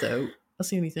expensive, though. That's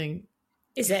the only thing.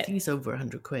 Is it? I think it's over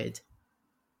 100 quid.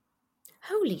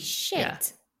 Holy shit. Yeah.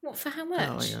 What, for how much?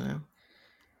 Oh, I don't know.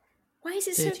 Why is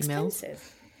it so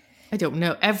expensive? I don't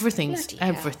know. Everything's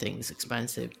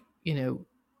expensive.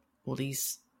 All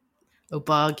these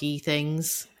Obagi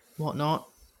things, whatnot.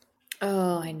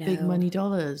 Oh, I know. Big money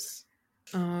dollars.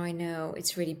 Oh, I know.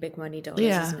 It's really big money dollars,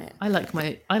 isn't it? I like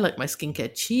my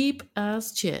skincare cheap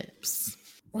as chips.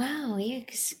 Wow, yeah,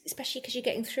 especially because you're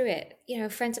getting through it. A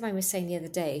friend of mine was saying the other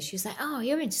day, she was like, oh,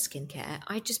 you're into skincare.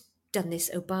 I just done this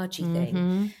Obagi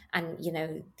thing. And,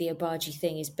 the Obagi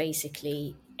thing is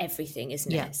basically everything,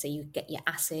 isn't it? So you get your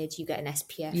acid, you get an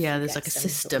SPF. Yeah, there's like a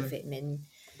system. Sort of vitamin.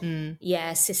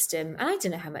 Yeah, system. And I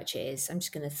don't know how much it is. I'm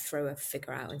just going to throw a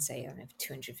figure out and say, I don't know,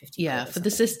 250 Yeah, for the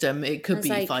system, it could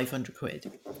be 500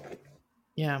 quid.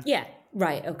 Yeah. Yeah,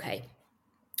 right, okay.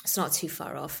 It's not too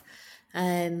far off.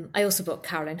 I also bought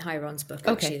Caroline Hyron's book,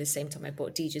 actually, the same time I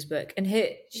bought Deeja's book. And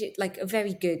she, a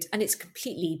very good, and it's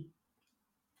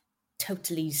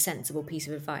totally sensible piece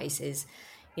of advice is,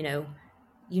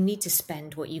 you need to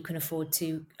spend what you can afford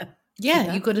to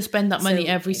you've got to spend that money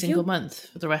every single month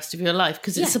for the rest of your life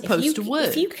because it's supposed to work.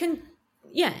 If you can,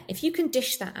 if you can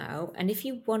dish that out, and if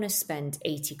you want to spend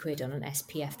 80 quid on an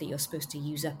SPF that you're supposed to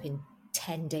use up in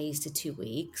 10 days to 2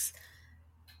 weeks,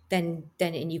 then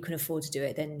and you can afford to do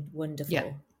it, then wonderful.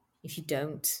 Yeah. If you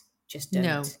don't, just don't.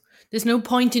 No, there's no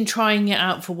point in trying it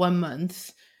out for 1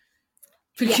 month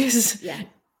because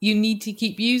you need to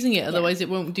keep using it. Otherwise it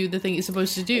won't do the thing it's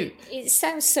supposed to do. It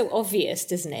sounds so obvious,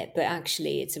 doesn't it? But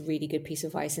actually it's a really good piece of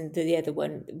advice. And the other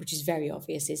one, which is very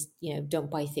obvious, is, don't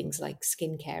buy things like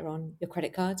skincare on your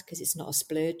credit card, because it's not a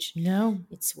splurge. No.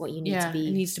 It's what you need to be.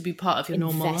 It needs to be part of your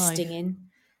normal life. Investing in.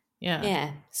 Yeah.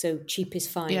 Yeah. So cheap is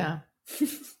fine. Yeah.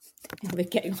 We're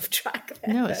getting off track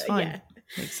there. No, it's fine. Yeah.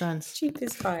 Makes sense. Cheap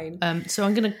is fine. So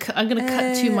I'm gonna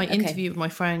cut to my interview with my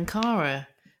friend Cara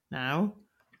now.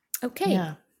 Okay.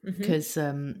 Yeah. Because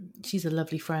she's a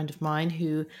lovely friend of mine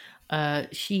who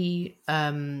she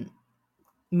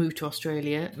moved to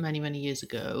Australia many years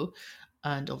ago,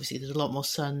 and obviously there's a lot more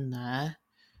sun there.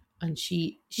 And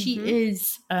she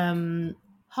is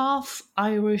half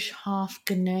Irish, half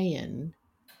Ghanaian,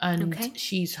 and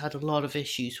she's had a lot of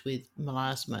issues with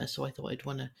melasma. So I thought I'd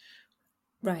want to,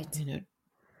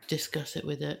 discuss it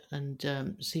with her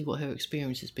and see what her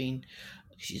experience has been.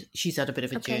 She's had a bit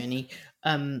of a journey.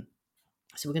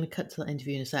 So we're going to cut to that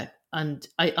interview in a sec. And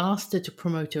I asked her to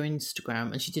promote her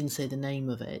Instagram, and she didn't say the name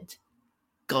of it.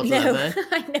 God love her.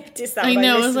 I noticed that. I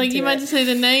know. I was like, you meant to say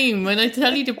the name. When I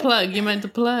tell you to plug, you meant to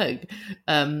plug.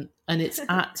 And it's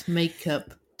at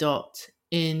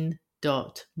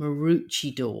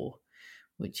makeup.in.maroochydore,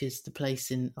 which is the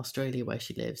place in Australia where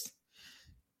she lives.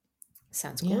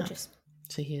 Sounds gorgeous. Yeah.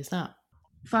 So here's that.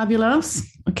 Fabulous.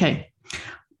 Okay.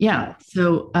 Yeah,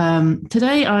 so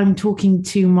today I'm talking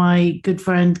to my good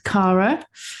friend Cara,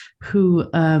 who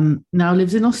now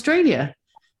lives in Australia.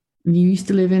 And you used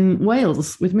to live in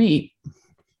Wales with me.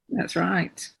 That's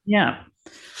right. Yeah.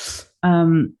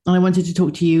 And I wanted to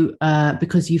talk to you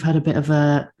because you've had a bit of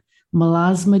a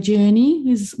melasma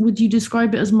journey. Would you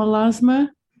describe it as melasma?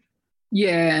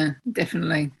 Yeah,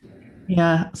 definitely.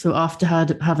 Yeah, so after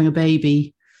having a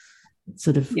baby,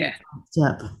 sort of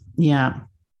up. Yeah.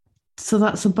 So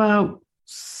that's about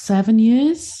 7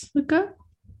 years ago?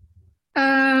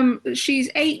 She's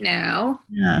 8 now.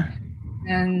 Yeah.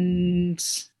 And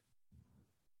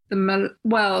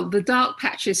the dark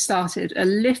patches started a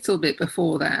little bit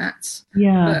before that.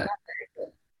 Yeah.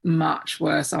 But much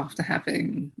worse after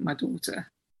having my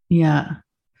daughter. Yeah.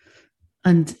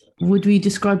 And would we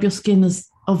describe your skin as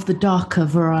of the darker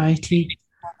variety?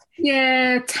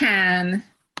 Yeah, tan.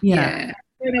 Yeah.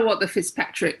 I don't know what the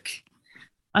Fitzpatrick...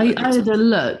 I had a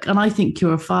look, and I think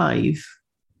you're a 5.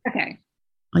 Okay.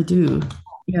 I do.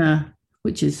 Yeah.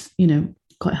 Which is,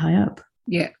 quite high up.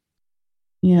 Yeah.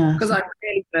 Yeah. Because I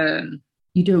really burn.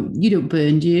 You don't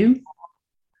burn, do you?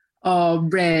 Oh,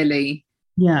 rarely.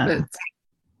 Yeah. But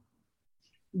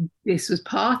this was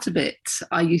part of it.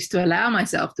 I used to allow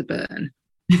myself to burn.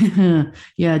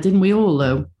 Yeah, didn't we all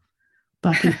though?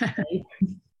 Back in the day.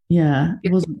 Yeah.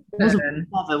 It wasn't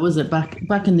clever, was it?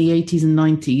 Back in the 80s and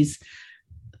 90s.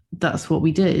 That's what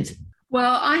we did.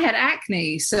 Well, I had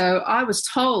acne, so I was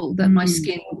told that my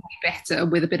skin would be better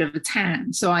with a bit of a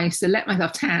tan. So I used to let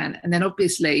myself tan, and then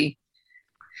obviously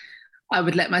I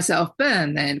would let myself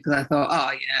burn then, because I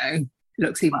thought, it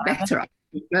looks even better after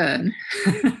you burn.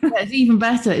 Yeah, it's even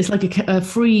better. It's like a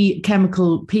free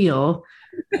chemical peel.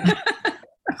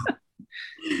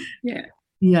 Yeah.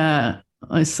 Yeah.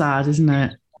 It's sad, isn't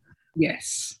it?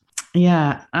 Yes.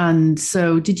 Yeah. And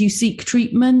so did you seek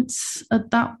treatments at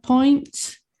that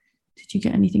point? Did you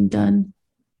get anything done?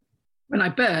 When I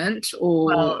burnt,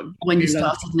 or when you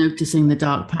started noticing the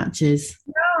dark patches?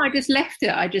 No, I just left it.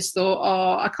 I just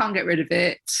thought, I can't get rid of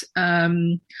it. I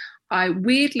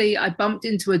bumped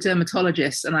into a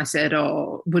dermatologist and I said,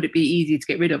 would it be easy to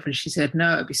get rid of? And she said,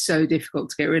 no, it'd be so difficult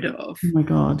to get rid of. Oh my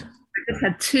God. I just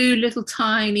had 2 little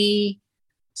tiny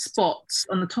spots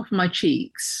on the top of my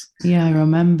cheeks. Yeah, I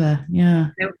remember. Yeah.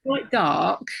 They were quite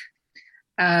dark.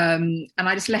 And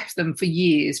I just left them for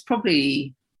years,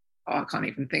 probably, I can't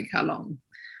even think how long.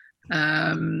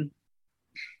 And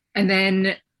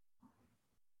then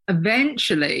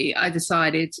eventually I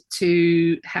decided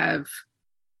to have,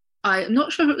 I'm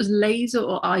not sure if it was laser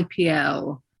or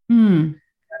IPL. And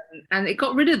it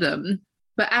got rid of them.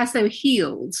 But as they were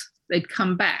healed, they'd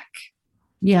come back.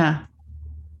 Yeah.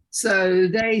 So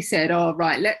they said,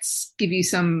 right, let's give you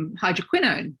some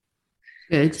hydroquinone.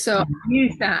 Good. So I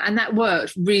used that, and that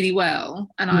worked really well.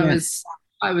 And I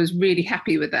was really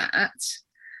happy with that.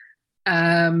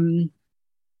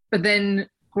 But then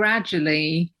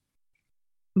gradually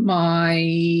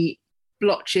my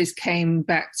blotches came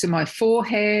back to my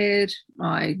forehead,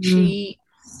 my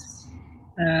cheeks,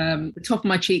 the top of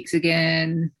my cheeks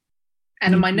again,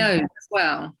 and on my nose as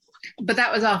well. But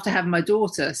that was after having my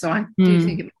daughter, so I do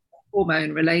think it was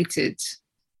hormone related.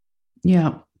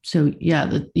 Yeah. So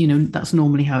yeah, that's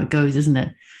normally how it goes, isn't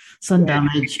it? Sun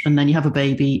damage, and then you have a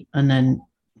baby, and then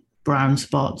brown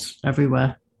spots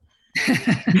everywhere.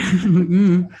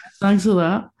 Thanks for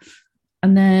that.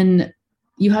 And then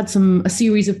you had a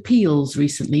series of peels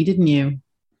recently, didn't you?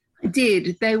 I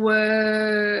did. They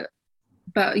were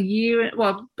about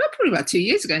probably about 2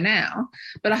 years ago now,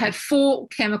 but I had 4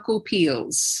 chemical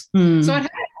peels. So I'd had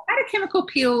a chemical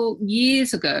peel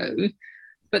years ago,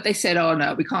 but they said, oh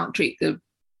no, we can't treat the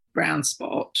brown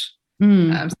spot. So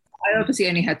I obviously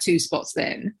only had 2 spots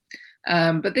then.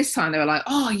 But this time they were like,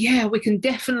 oh yeah, we can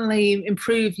definitely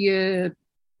improve your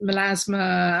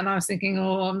melasma. And I was thinking,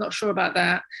 oh, I'm not sure about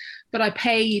that. But I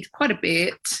paid quite a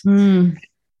bit.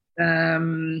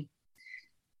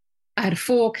 I had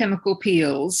 4 chemical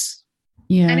peels.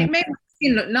 Yeah. And it made my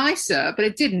skin look nicer, but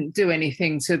it didn't do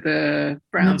anything to the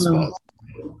brown spots.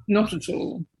 Not at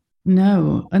all.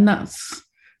 No. And that's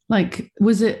like,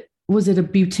 was it a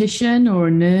beautician or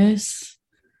a nurse?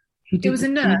 It was a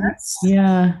nurse.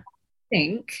 Yeah. I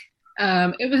think.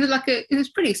 It was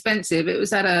pretty expensive. It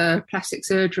was at a plastic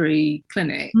surgery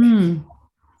clinic.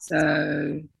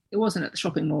 So it wasn't at the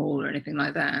shopping mall or anything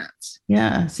like that.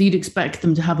 Yeah. So you'd expect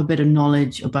them to have a bit of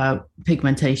knowledge about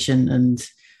pigmentation and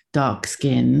dark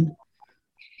skin.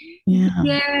 Yeah.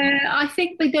 Yeah. I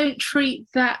think they don't treat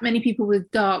that many people with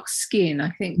dark skin. I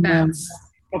think that's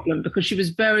the problem, because she was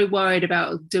very worried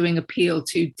about doing a peel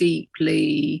too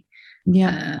deeply.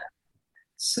 Yeah.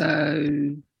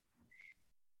 So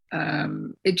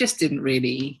it just didn't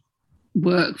really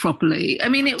work properly. I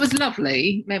mean, it was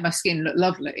lovely, made my skin look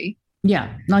lovely.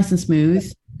 Yeah, nice and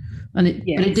smooth. But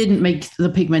it didn't make the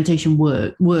pigmentation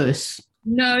worse.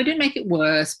 No, it didn't make it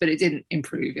worse, but it didn't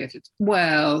improve it.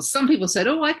 Well, some people said,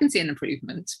 oh, I can see an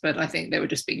improvement, but I think they were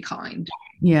just being kind.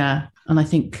 Yeah, and I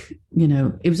think,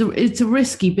 it's a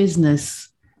risky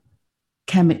business,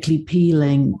 chemically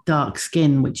peeling dark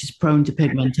skin, which is prone to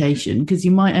pigmentation, because you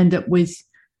might end up with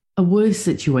a worse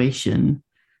situation.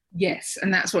 Yes,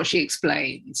 and that's what she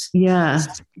explained. Yeah.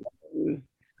 So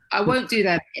I won't do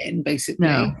that again, basically.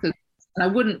 No. I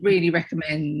wouldn't really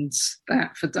recommend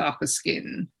that for darker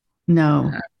skin.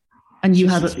 No. And you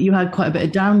had quite a bit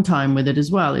of downtime with it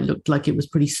as well. It looked like it was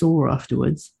pretty sore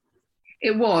afterwards.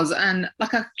 It was, and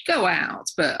like I could go out,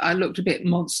 but I looked a bit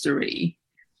monstery,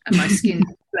 and my skin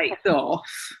flaked off,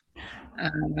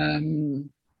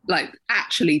 like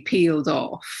actually peeled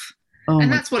off.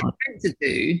 And that's what I'm meant to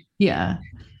do. Yeah.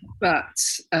 But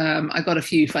I got a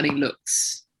few funny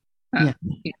looks at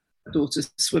my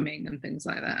daughter's swimming and things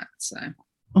like that. So.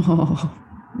 Oh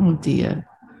dear.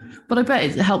 But I bet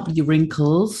it helped with your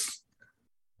wrinkles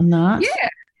and that.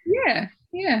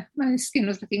 Yeah. My skin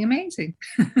was looking amazing.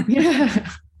 Yeah.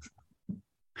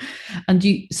 And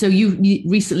you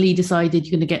recently decided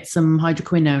you're going to get some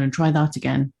hydroquinone and try that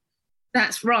again.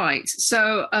 That's right.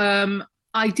 So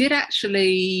I did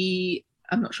actually,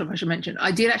 I'm not sure if I should mention,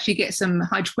 I did actually get some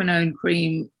hydroquinone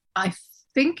cream. I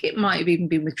think it might have even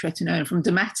been with tretinoin from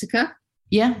Dermatica.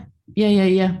 Yeah.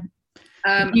 You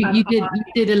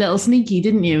did a little sneaky,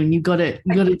 didn't you? And you got it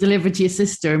delivered to your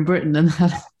sister in Britain, and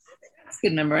that's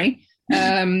good memory.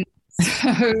 So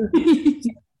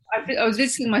I was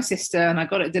visiting my sister, and I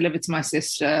got it delivered to my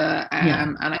sister,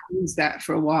 and I used that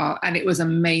for a while, and it was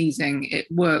amazing. It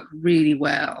worked really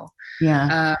well.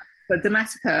 Yeah. But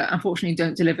Dermatica, unfortunately,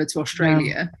 don't deliver to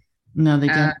Australia. No, they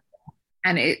don't.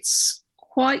 And it's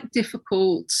quite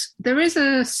difficult. There is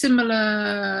a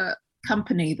similar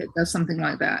company that does something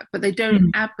like that, but they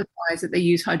don't advertise that they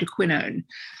use hydroquinone.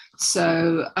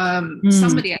 So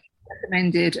somebody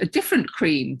recommended a different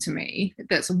cream to me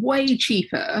that's way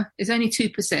cheaper. It's only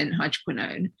 2%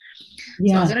 hydroquinone.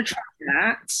 So I'm going to try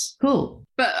that. Cool.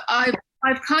 But I've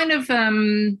kind of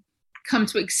come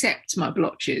to accept my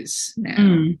blotches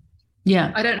now.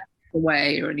 Yeah. I don't have to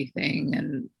away or anything,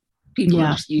 and people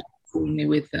are just used to seeing me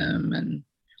with them, and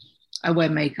I wear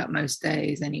makeup most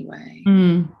days anyway.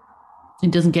 It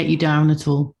doesn't get you down at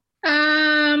all.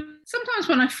 Sometimes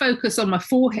when I focus on my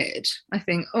forehead, I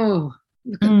think, oh,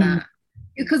 look at that.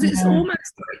 Because it's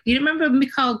almost like, you remember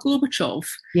Mikhail Gorbachev?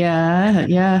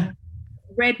 Yeah.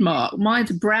 Red mark.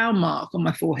 Mine's a brown mark on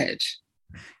my forehead.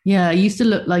 Yeah, it used to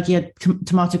look like he had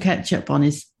tomato ketchup on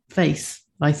his face,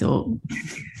 I thought.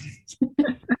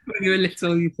 When you were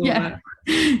little, you thought that.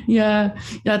 Yeah,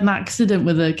 you had an accident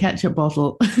with a ketchup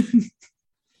bottle.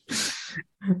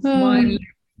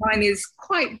 Mine is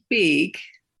quite big,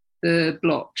 the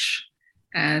blotch,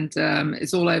 and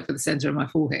it's all over the centre of my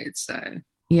forehead. So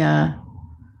yeah,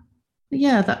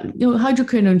 Yeah, that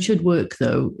hydroquinone should work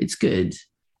though. It's good,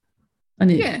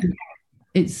 and it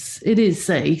is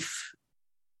safe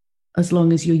as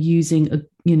long as you're using a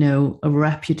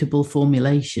reputable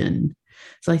formulation.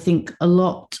 So I think a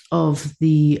lot of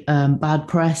the bad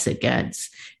press it gets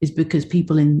is because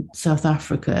people in South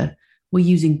Africa were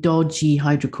using dodgy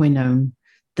hydroquinone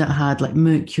that had like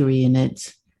mercury in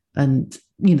it, and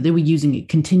they were using it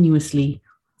continuously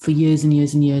for years and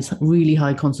years and years, really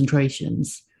high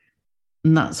concentrations,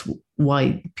 and that's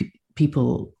why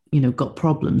people got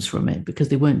problems from it, because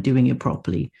they weren't doing it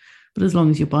properly. But as long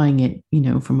as you're buying it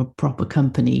from a proper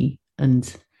company,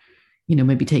 and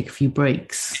maybe take a few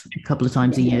breaks a couple of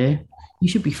times a year, you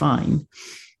should be fine.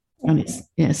 And it's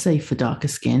safe for darker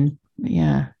skin.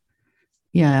 Yeah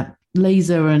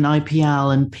Laser and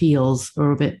IPL and peels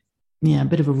are a bit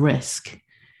of a risk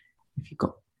if you've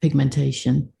got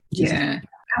pigmentation. And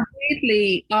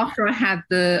weirdly, after I had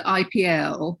the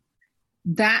IPL,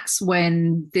 that's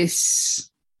when this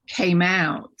came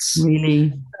out.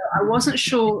 Really? I wasn't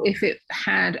sure if it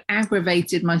had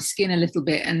aggravated my skin a little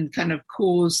bit and kind of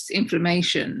caused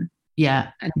inflammation.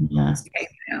 Yeah. And it came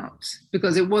out,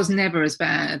 because it was never as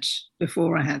bad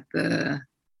before I had the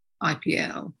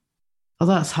IPL. Oh,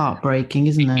 that's heartbreaking,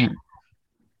 isn't it?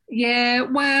 Yeah,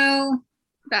 well,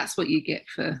 that's what you get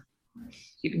for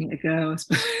giving it a go, I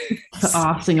suppose. For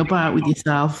arsing about with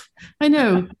yourself. I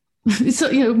know. It's,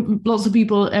 lots of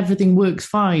people, everything works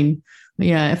fine. But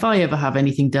yeah, if I ever have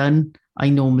anything done, I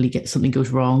normally get something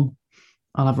goes wrong.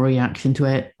 I'll have a reaction to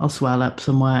it. I'll swell up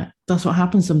somewhere. That's what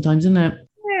happens sometimes, isn't it?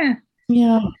 Yeah.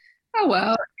 Yeah. Oh,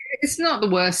 well, it's not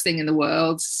the worst thing in the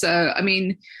world. So, I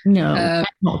mean... No,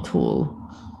 not at all.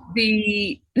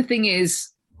 The thing is,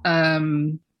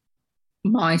 my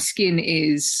skin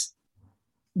is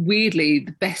weirdly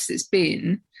the best it's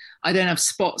been. I don't have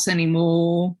spots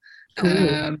anymore.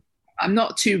 Cool. I'm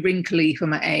not too wrinkly for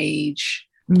my age.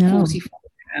 No. 44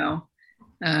 now.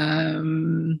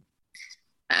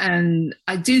 And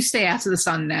I do stay out of the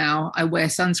sun now. I wear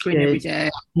sunscreen every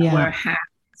day. I wear a hat.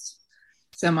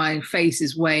 So my face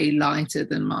is way lighter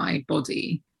than my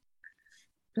body.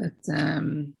 But so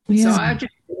I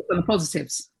just look on the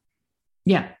positives.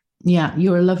 Yeah,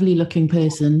 you're a lovely looking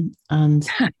person, and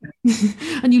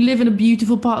and you live in a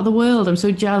beautiful part of the world. I'm so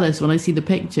jealous when I see the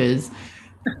pictures.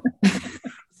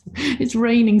 It's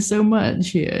raining so much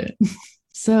here.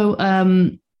 So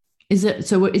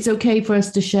it's okay for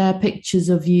us to share pictures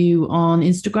of you on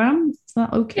Instagram? Is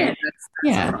that okay?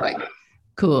 Yeah, that's right.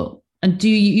 Cool. And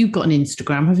you've got an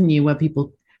Instagram, haven't you, where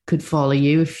people could follow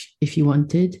you if you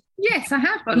wanted? Yes, I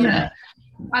have got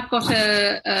I've got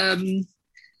a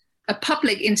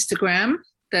public Instagram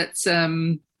that's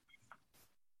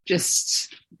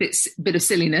just bit of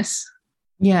silliness.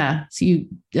 Yeah. So you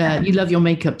love your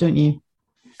makeup, don't you?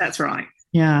 That's right.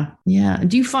 Yeah.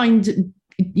 Do you find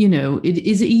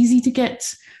is it easy to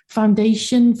get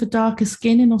foundation for darker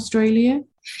skin in Australia?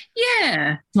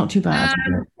 Yeah, it's not too bad. I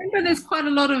remember there's quite a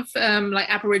lot of like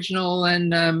Aboriginal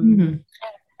and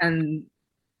and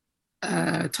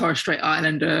Torres Strait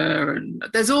Islander, and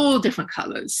there's all different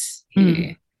colours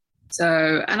here.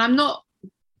 So, and I'm not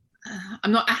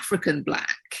African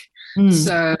black,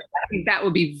 so I think that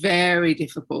would be very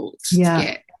difficult to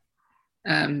get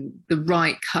the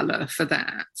right colour for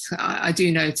that. I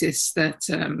do notice that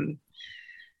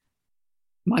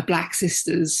my black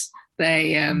sisters,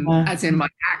 they as in my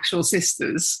actual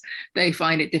sisters, they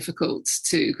find it difficult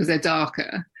because they're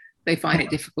darker, they find it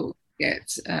difficult to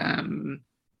get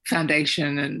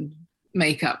foundation and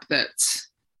makeup that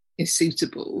is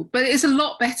suitable. But it's a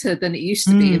lot better than it used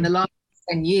to be in the last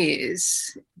 10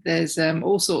 years. There's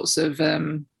all sorts of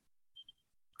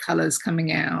colours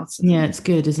coming out. Yeah, it's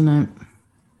good, isn't it?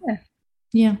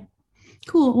 Yeah.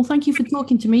 Cool. Well, thank you for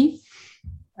talking to me.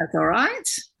 That's all right.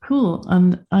 Cool.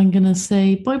 And I'm going to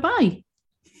say bye-bye.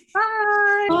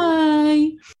 Bye.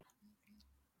 Bye.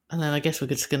 And then I guess we're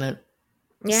just going to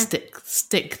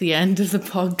stick the end of the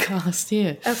podcast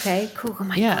here. Okay, cool. Oh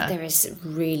my God, there is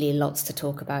really lots to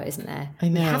talk about, isn't there? I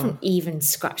know. We haven't even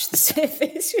scratched the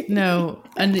surface. Really. No,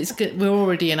 and it's good. We're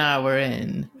already an hour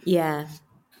in. Yeah.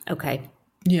 Okay.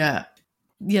 Yeah.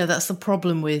 That's the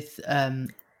problem with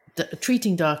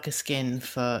treating darker skin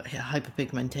for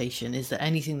hyperpigmentation, is that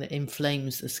anything that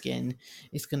inflames the skin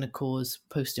is going to cause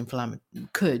post-inflammatory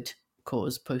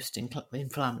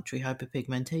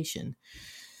hyperpigmentation.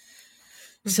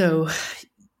 So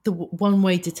the one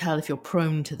way to tell if you're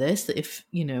prone to this, that if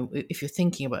you're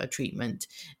thinking about a treatment,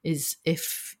 is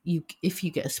if you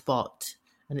get a spot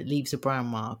and it leaves a brown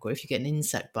mark, or if you get an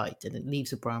insect bite and it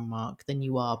leaves a brown mark, then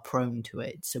you are prone to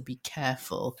it. So be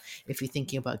careful if you're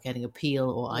thinking about getting a peel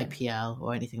or IPL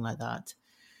or anything like that.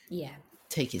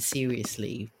 take it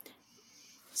seriously.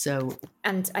 So,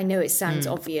 and I know it sounds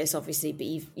obvious, obviously, but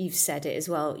you've said it as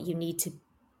well. You need to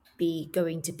be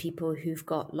going to people who've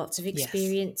got lots of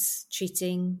experience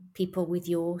treating people with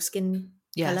your skin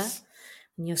color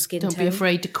and your skin Don't tone. be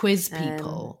afraid to quiz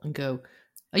people and go,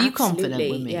 are you confident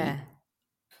with me? Yeah.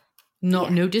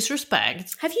 No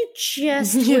disrespect. Have you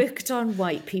just worked on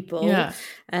white people? Yeah.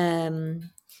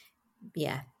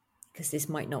 Because this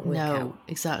might not work out. No,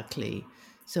 exactly.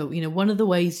 So, one of the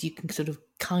ways you can sort of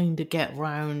kind of get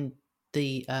around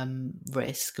the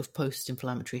risk of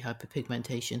post-inflammatory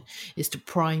hyperpigmentation is to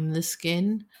prime the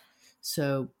skin.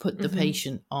 So put the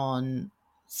patient on,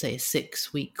 say, a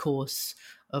 6-week course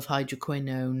of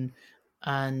hydroquinone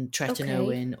and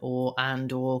tretinoin or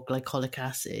glycolic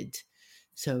acid.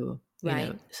 So,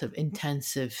 sort of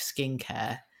intensive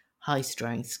skincare, high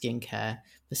strength skincare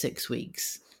for 6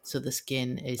 weeks. So the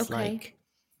skin is like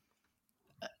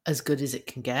as good as it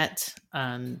can get,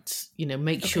 and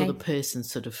make sure the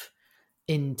person's sort of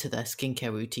into their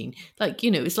skincare routine. Like,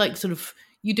 it's like sort of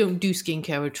you don't do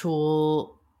skincare at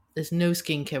all. There's no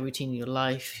skincare routine in your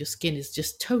life. Your skin is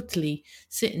just totally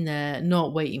sitting there,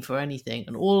 not waiting for anything,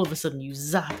 and all of a sudden you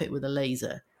zap it with a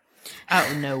laser out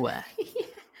of nowhere.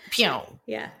 Pew!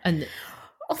 Yeah. And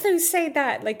although say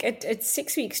that, like a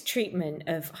 6 weeks treatment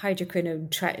of hydroquinone,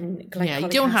 tretin, glycolic you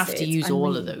don't have acid, to use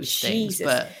all of those things,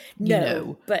 but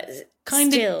but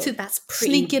kind still, of to that's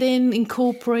pretty... sneak it in,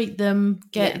 incorporate them,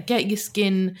 get your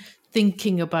skin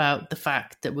thinking about the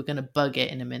fact that we're going to bug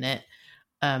it in a minute,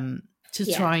 to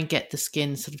try and get the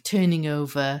skin sort of turning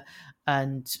over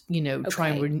and, try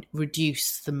and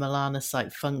reduce the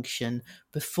melanocyte function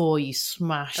before you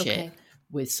smash it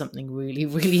with something really,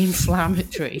 really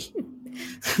inflammatory.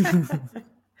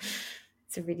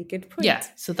 It's a really good point. Yeah,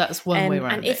 so that's one way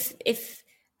around it.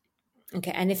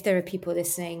 And if there are people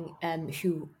listening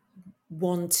who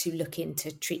want to look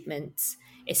into treatments,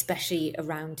 especially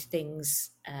around things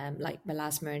like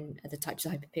melasma and other types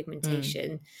of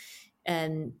hyperpigmentation,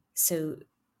 so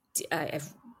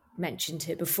I've mentioned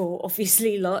it before,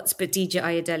 obviously lots, but Dija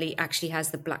Ayodele actually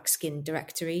has the Black Skin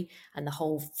Directory, and the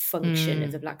whole function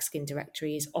of the Black Skin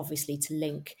Directory is obviously to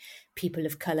link people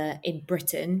of colour in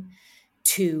Britain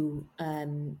to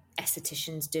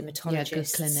estheticians,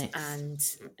 dermatologists,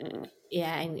 clinics.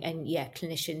 and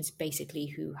clinicians basically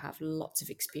who have lots of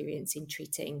experience in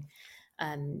treating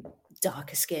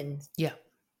darker skin. Yeah.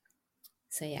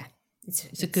 So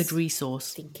it's a good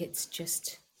resource. I think it's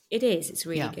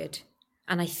really good.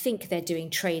 And I think they're doing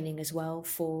training as well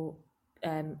for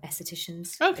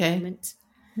estheticians at the moment.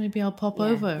 Maybe I'll pop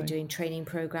over. They're doing training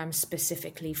programs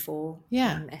specifically for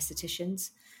estheticians.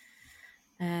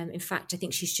 In fact, I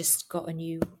think she's just got a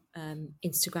new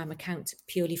Instagram account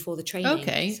purely for the training.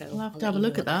 Okay, so I'll have to have a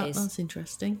look at that. That's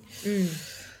interesting.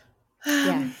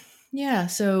 Yeah.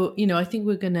 So, I think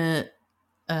we're going to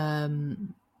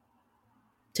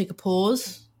take a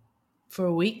pause for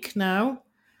a week now.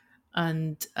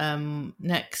 And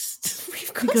next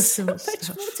we've got so much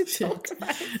more to talk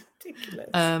about.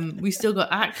 Ridiculous. We still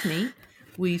got acne,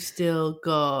 we've still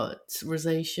got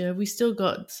rosacea, we still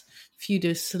got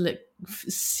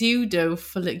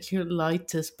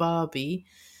pseudofolliculitis Barbie,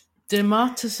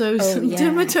 dermatosis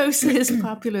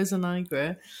papulosa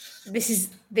nigra.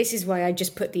 This is why I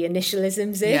just put the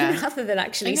initialisms in rather than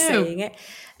actually saying it.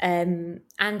 And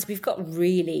we've got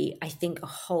really, I think, a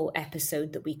whole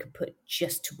episode that we could put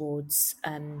just towards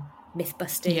myth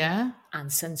busting and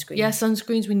sunscreen. Yeah,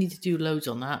 sunscreens, we need to do loads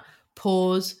on that.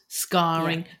 Pores,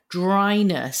 scarring,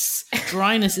 dryness.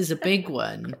 Dryness is a big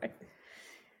one.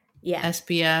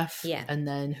 SPF, and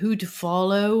then who to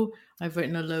follow. I've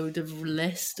written a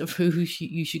list of who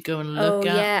you should go and look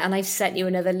at. Oh, yeah, and I've sent you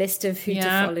another list of who to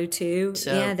follow too.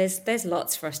 So, there's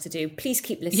lots for us to do. Please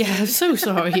keep listening. Yeah, I'm so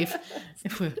sorry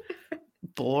if we're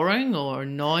boring or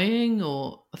annoying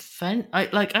or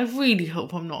I really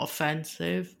hope I'm not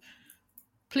offensive.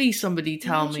 Please, somebody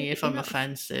tell me if I'm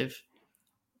offensive.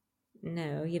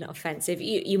 No, you're not offensive.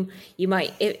 You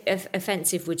might. If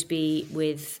offensive would be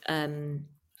with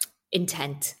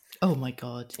intent. Oh my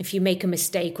God. If you make a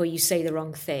mistake or you say the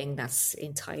wrong thing, that's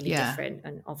entirely different.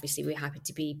 And obviously we're happy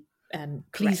to be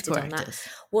corrected on that.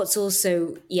 What's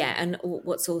also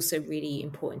really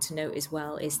important to note as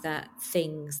well is that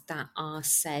things that are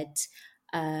said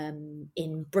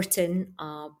in Britain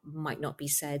might not be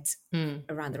said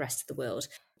around the rest of the world.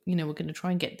 We're going to try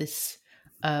and get this.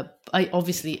 I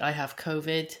have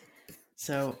COVID.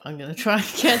 So I'm going to try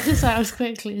and get this out as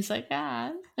quickly as I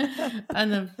can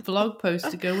and a blog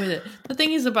post to go with it. The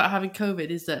thing is about having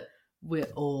COVID is that we're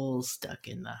all stuck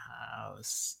in the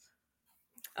house.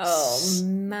 Oh,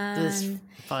 man. There's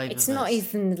 5 It's of not us.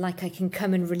 even like I can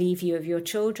come and relieve you of your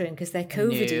children because they're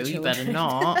COVID children. You better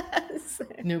not.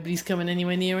 Nobody's coming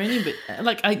anywhere near anybody.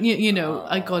 Like,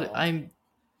 I'm...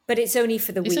 But it's only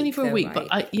for the week. It's only for a week, right?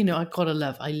 but I gotta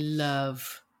love. I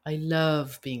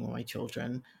love being with my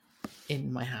children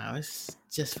in my house,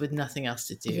 just with nothing else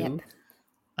to do. Yep.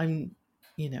 I'm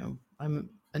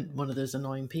one of those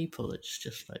annoying people. It's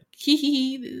just like,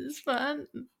 hee, this is fun.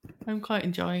 I'm quite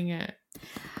enjoying it.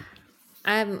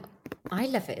 I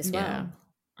love it as well. Yeah.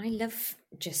 I love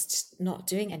just not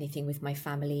doing anything with my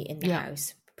family in the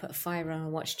house. Put a fire on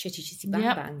and watch Chitty Chitty Bang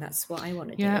Bang. That's what I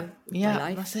want to do. Yeah, my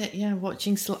life. That's it. Yeah,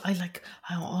 watching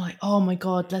oh my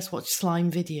God, let's watch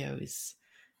slime videos.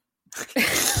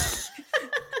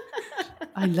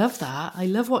 I love that. I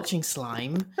love watching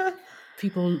slime.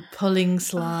 People pulling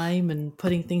slime and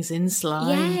putting things in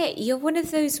slime. Yeah, you're one of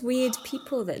those weird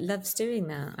people that loves doing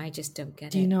that. I just don't get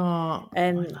it. Do you not?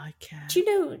 I like it. Do you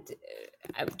know?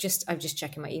 I'm just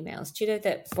checking my emails. Do you know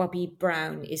that Bobbi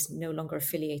Brown is no longer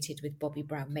affiliated with Bobbi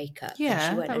Brown Makeup?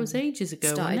 Yeah, that was ages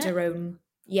ago. Started her own.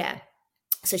 Yeah,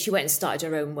 so she went and started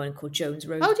her own one called Jones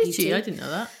Rose. Oh, did Beauty. she? I didn't know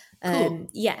that. Cool.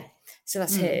 Yeah, so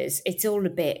that's hers. It's all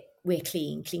a bit. We're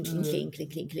clean.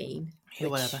 Yeah,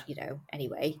 whatever.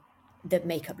 Anyway. The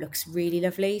makeup looks really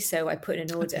lovely, so I put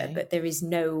in an order, but there is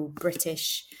no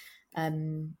British.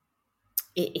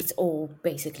 It's all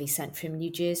basically sent from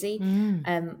New Jersey.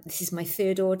 This is my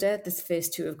 3rd order. The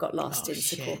first 2 have got lost in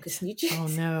Secaucus, New Jersey. Oh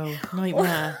no,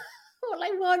 nightmare!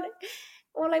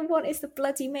 All I want is the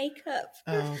bloody makeup.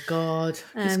 Oh God!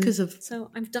 It's because of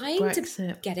so I'm dying Brexit.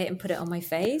 to get it and put it on my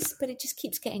face, but it just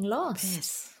keeps getting lost.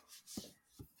 Piss.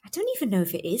 I don't even know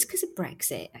if it is because of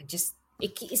Brexit.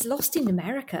 It's lost in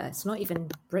America. It's not even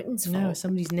Britain's fault. No,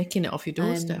 somebody's nicking it off your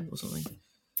doorstep or something.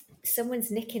 Someone's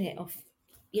nicking it off,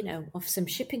 off some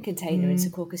shipping container in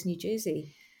Secaucus, New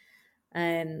Jersey.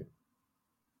 And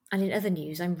in other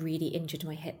news, I'm really injured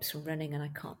my hips from running and I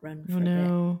can't run for a bit.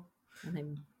 And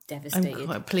I'm devastated. I'm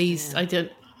quite pleased. I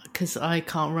don't, because I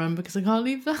can't run because I can't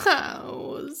leave the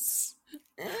house.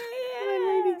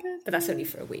 But that's only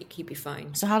for a week. You'd be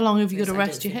fine. So how long have you got to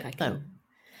rest your hip though?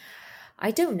 I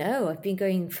don't know. I've been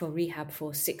going for rehab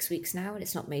for 6 weeks now, and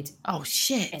it's not made. Oh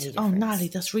shit! Any Oh Natalie,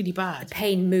 that's really bad. The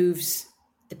pain moves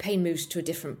to a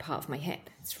different part of my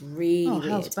hip. It's really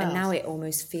weird, and now it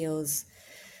almost feels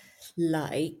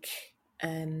like,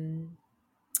 if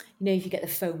you get the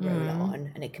foam roller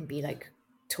on, and it can be like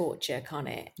torture, can't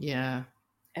it? Yeah,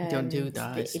 don't do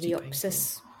that. The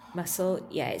iliopsis muscle.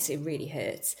 Yeah, it really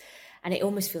hurts. And it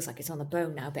almost feels like it's on the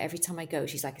bone now. But every time I go,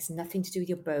 she's like, it's nothing to do with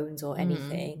your bones or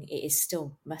anything. It is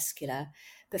still muscular.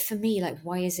 But for me, like,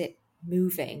 why is it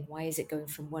moving? Why is it going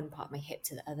from one part of my hip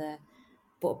to the other?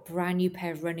 Bought a brand new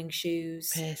pair of running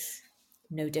shoes. Piss.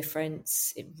 No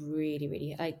difference. It really,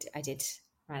 really... I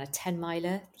ran a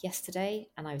 10-miler yesterday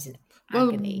and I was in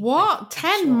agony. What? Like,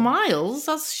 10 miles?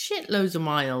 That's shitloads of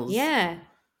miles. Yeah.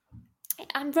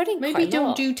 I'm running Maybe quite a don't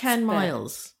lot, do 10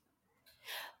 miles.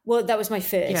 Well, that was my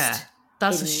first. Yeah,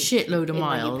 that's a shitload of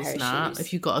miles now.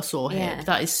 If you've got a sore hip,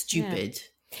 that is stupid.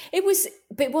 Yeah.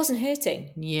 But it wasn't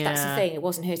hurting. Yeah, that's the thing. It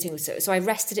wasn't hurting. So I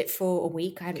rested it for a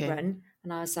week. I hadn't run,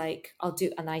 and I was like, I'll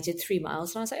do. And I did 3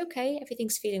 miles, and I was like, okay,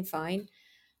 everything's feeling fine.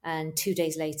 And 2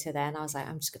 days later, then I was like,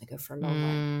 I'm just going to go for a long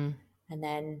run. And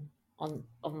then on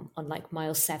like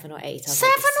mile 7 or 8, I was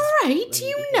 7 or 8? really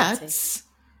You nuts?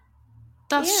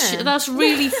 That's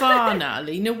really far,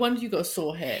 Natalie. No wonder you got a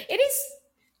sore hip.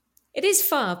 It is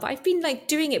far, but I've been like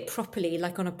doing it properly,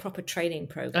 like on a proper training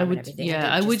program.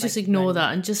 I would just ignore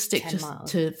that and just stick to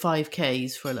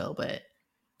 5Ks for a little bit.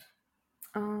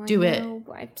 Do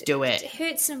it. It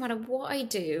hurts no matter what I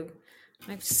do.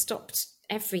 I've stopped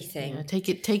everything. Yeah, take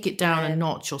it down a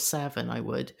notch or 7. I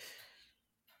would.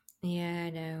 Yeah, I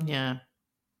know. Yeah.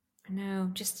 No,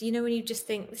 just when you just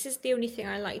think this is the only thing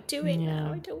I like doing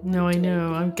now. I don't. No, I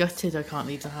know. I'm gutted. I can't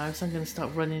leave the house. I'm going to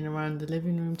start running around the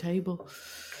living room table.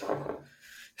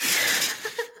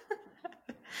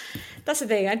 That's the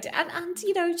thing, and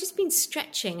just been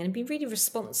stretching and being really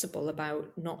responsible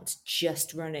about not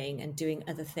just running and doing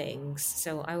other things.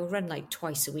 So I will run like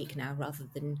twice a week now rather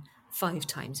than 5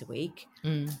 times a week.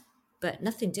 But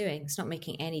nothing doing. It's not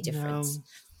making any difference. No.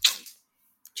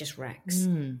 Just wrecks.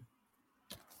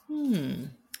 Anyway,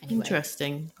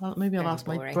 interesting. Maybe I'll ask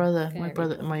my brother,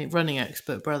 my running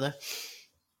expert brother.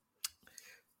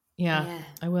 Yeah,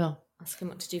 I will. Ask him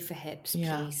what to do for hips,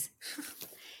 please.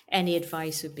 Any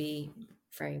advice would be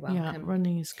very welcome. Yeah,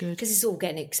 running is good. Because it's all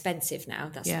getting expensive now.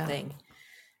 That's the thing.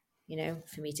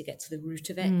 For me to get to the root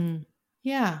of it.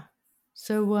 Yeah.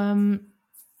 So,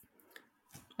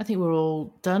 I think we're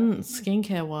all done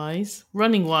skincare wise.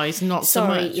 Running wise, not so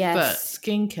much, but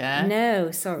skincare. No,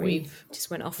 sorry.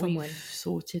 Just went off on one. We've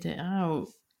sorted it out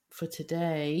for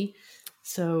today.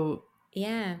 So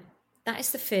yeah, that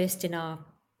is the first in our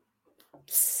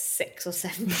 6 or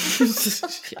 7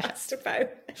 podcast about.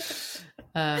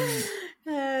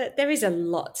 There is a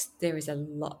lot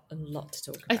to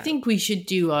talk about. I think we should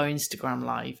do our Instagram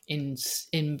live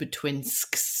in between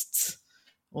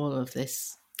all of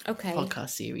this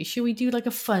podcast series. Should we do like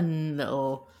a fun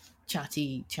little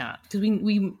chatty chat? Because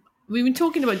we've been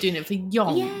talking about doing it for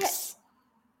yonks. Yeah,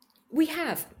 we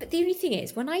have. But the only thing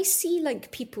is, when I see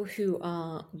like people who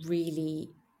are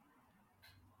really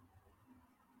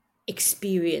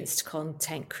experienced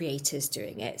content creators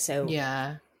doing it, so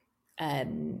yeah.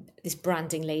 This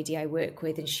branding lady I work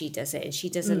with, and she does it, and she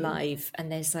does a live,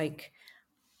 and there's like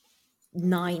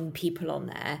 9 people on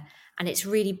there, and it's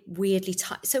really weirdly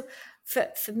tight. So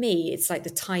for me, it's like the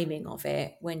timing of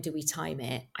it. When do we time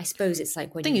it? I suppose it's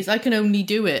like when. The thing is, I can only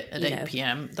do it at 8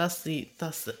 p.m. That's the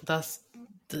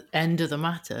end of the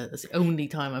matter. That's the only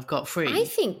time I've got free. I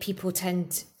think people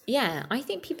tend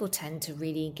to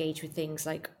really engage with things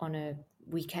like on a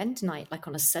weekend night, like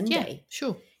on a Sunday. Yeah,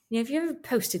 sure. You know, have you ever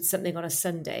posted something on a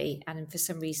Sunday and for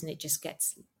some reason it just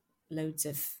gets loads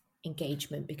of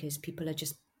engagement because people are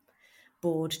just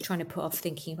bored, trying to put off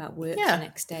thinking about work the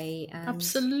next day and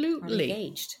absolutely are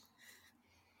engaged.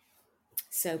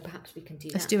 So perhaps we can do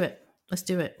that. Let's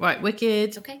do it. Right,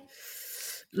 Wicked. Okay.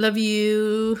 Love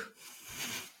you.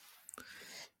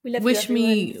 We love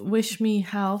you, wish me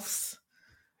health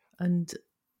and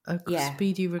a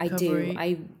speedy recovery.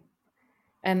 I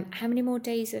do. How many more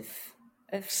days of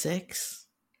 6?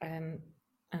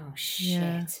 Oh shit!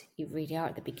 Yeah. You really are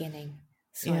at the beginning.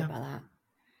 Sorry about that.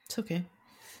 It's okay.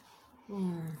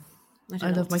 I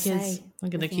love my kids. I'm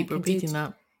going to keep repeating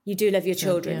that. You do love your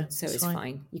children, so it's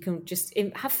fine. You can just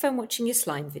have fun watching your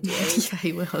slime videos. Yeah,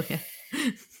 you will. Yeah.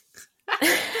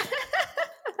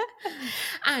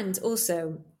 And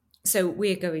also, so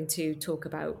we're going to talk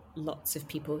about lots of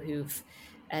people who've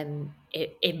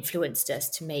influenced us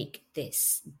to make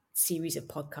this series of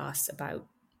podcasts about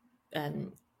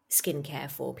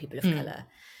skincare for people of colour.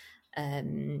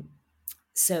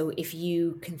 So if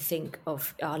you can think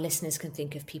of, our listeners can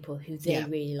think of people who they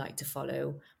really like to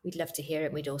follow, we'd love to hear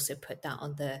it. We'd also put that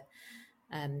on the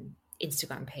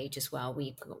Instagram page as well.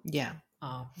 We've got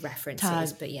our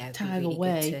references, but tag really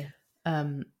away.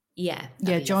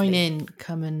 Join in,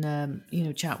 come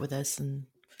and chat with us and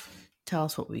tell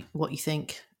us what you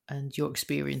think and your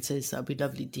experiences. That'd be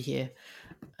lovely to hear.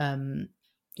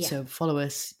 So follow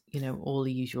us, all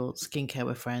the usual Skincare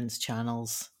with Friends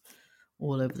channels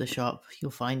all over the shop.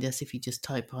 You'll find us if you just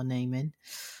type our name in,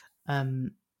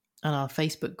 and our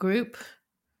Facebook group,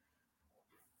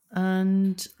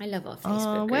 and I love our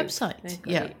Facebook group.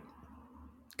 Website.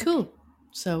 Cool.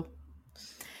 So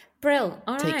Brill.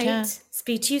 All right. Care.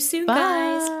 Speak to you soon, Bye.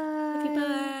 guys. Love you,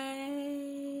 bye.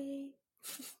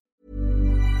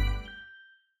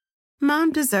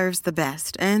 Mom deserves the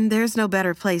best, and there's no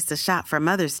better place to shop for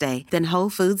Mother's Day than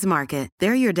Whole Foods Market.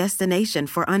 They're your destination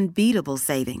for unbeatable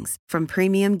savings, from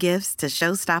premium gifts to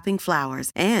show-stopping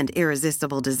flowers and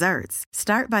irresistible desserts.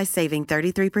 Start by saving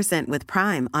 33% with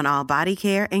Prime on all body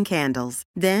care and candles.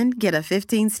 Then get a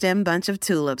 15-stem bunch of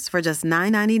tulips for just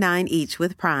 $9.99 each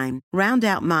with Prime. Round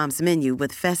out Mom's menu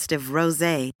with festive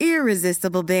rosé,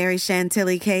 irresistible berry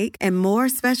chantilly cake, and more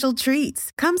special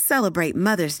treats. Come celebrate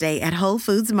Mother's Day at Whole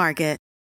Foods Market.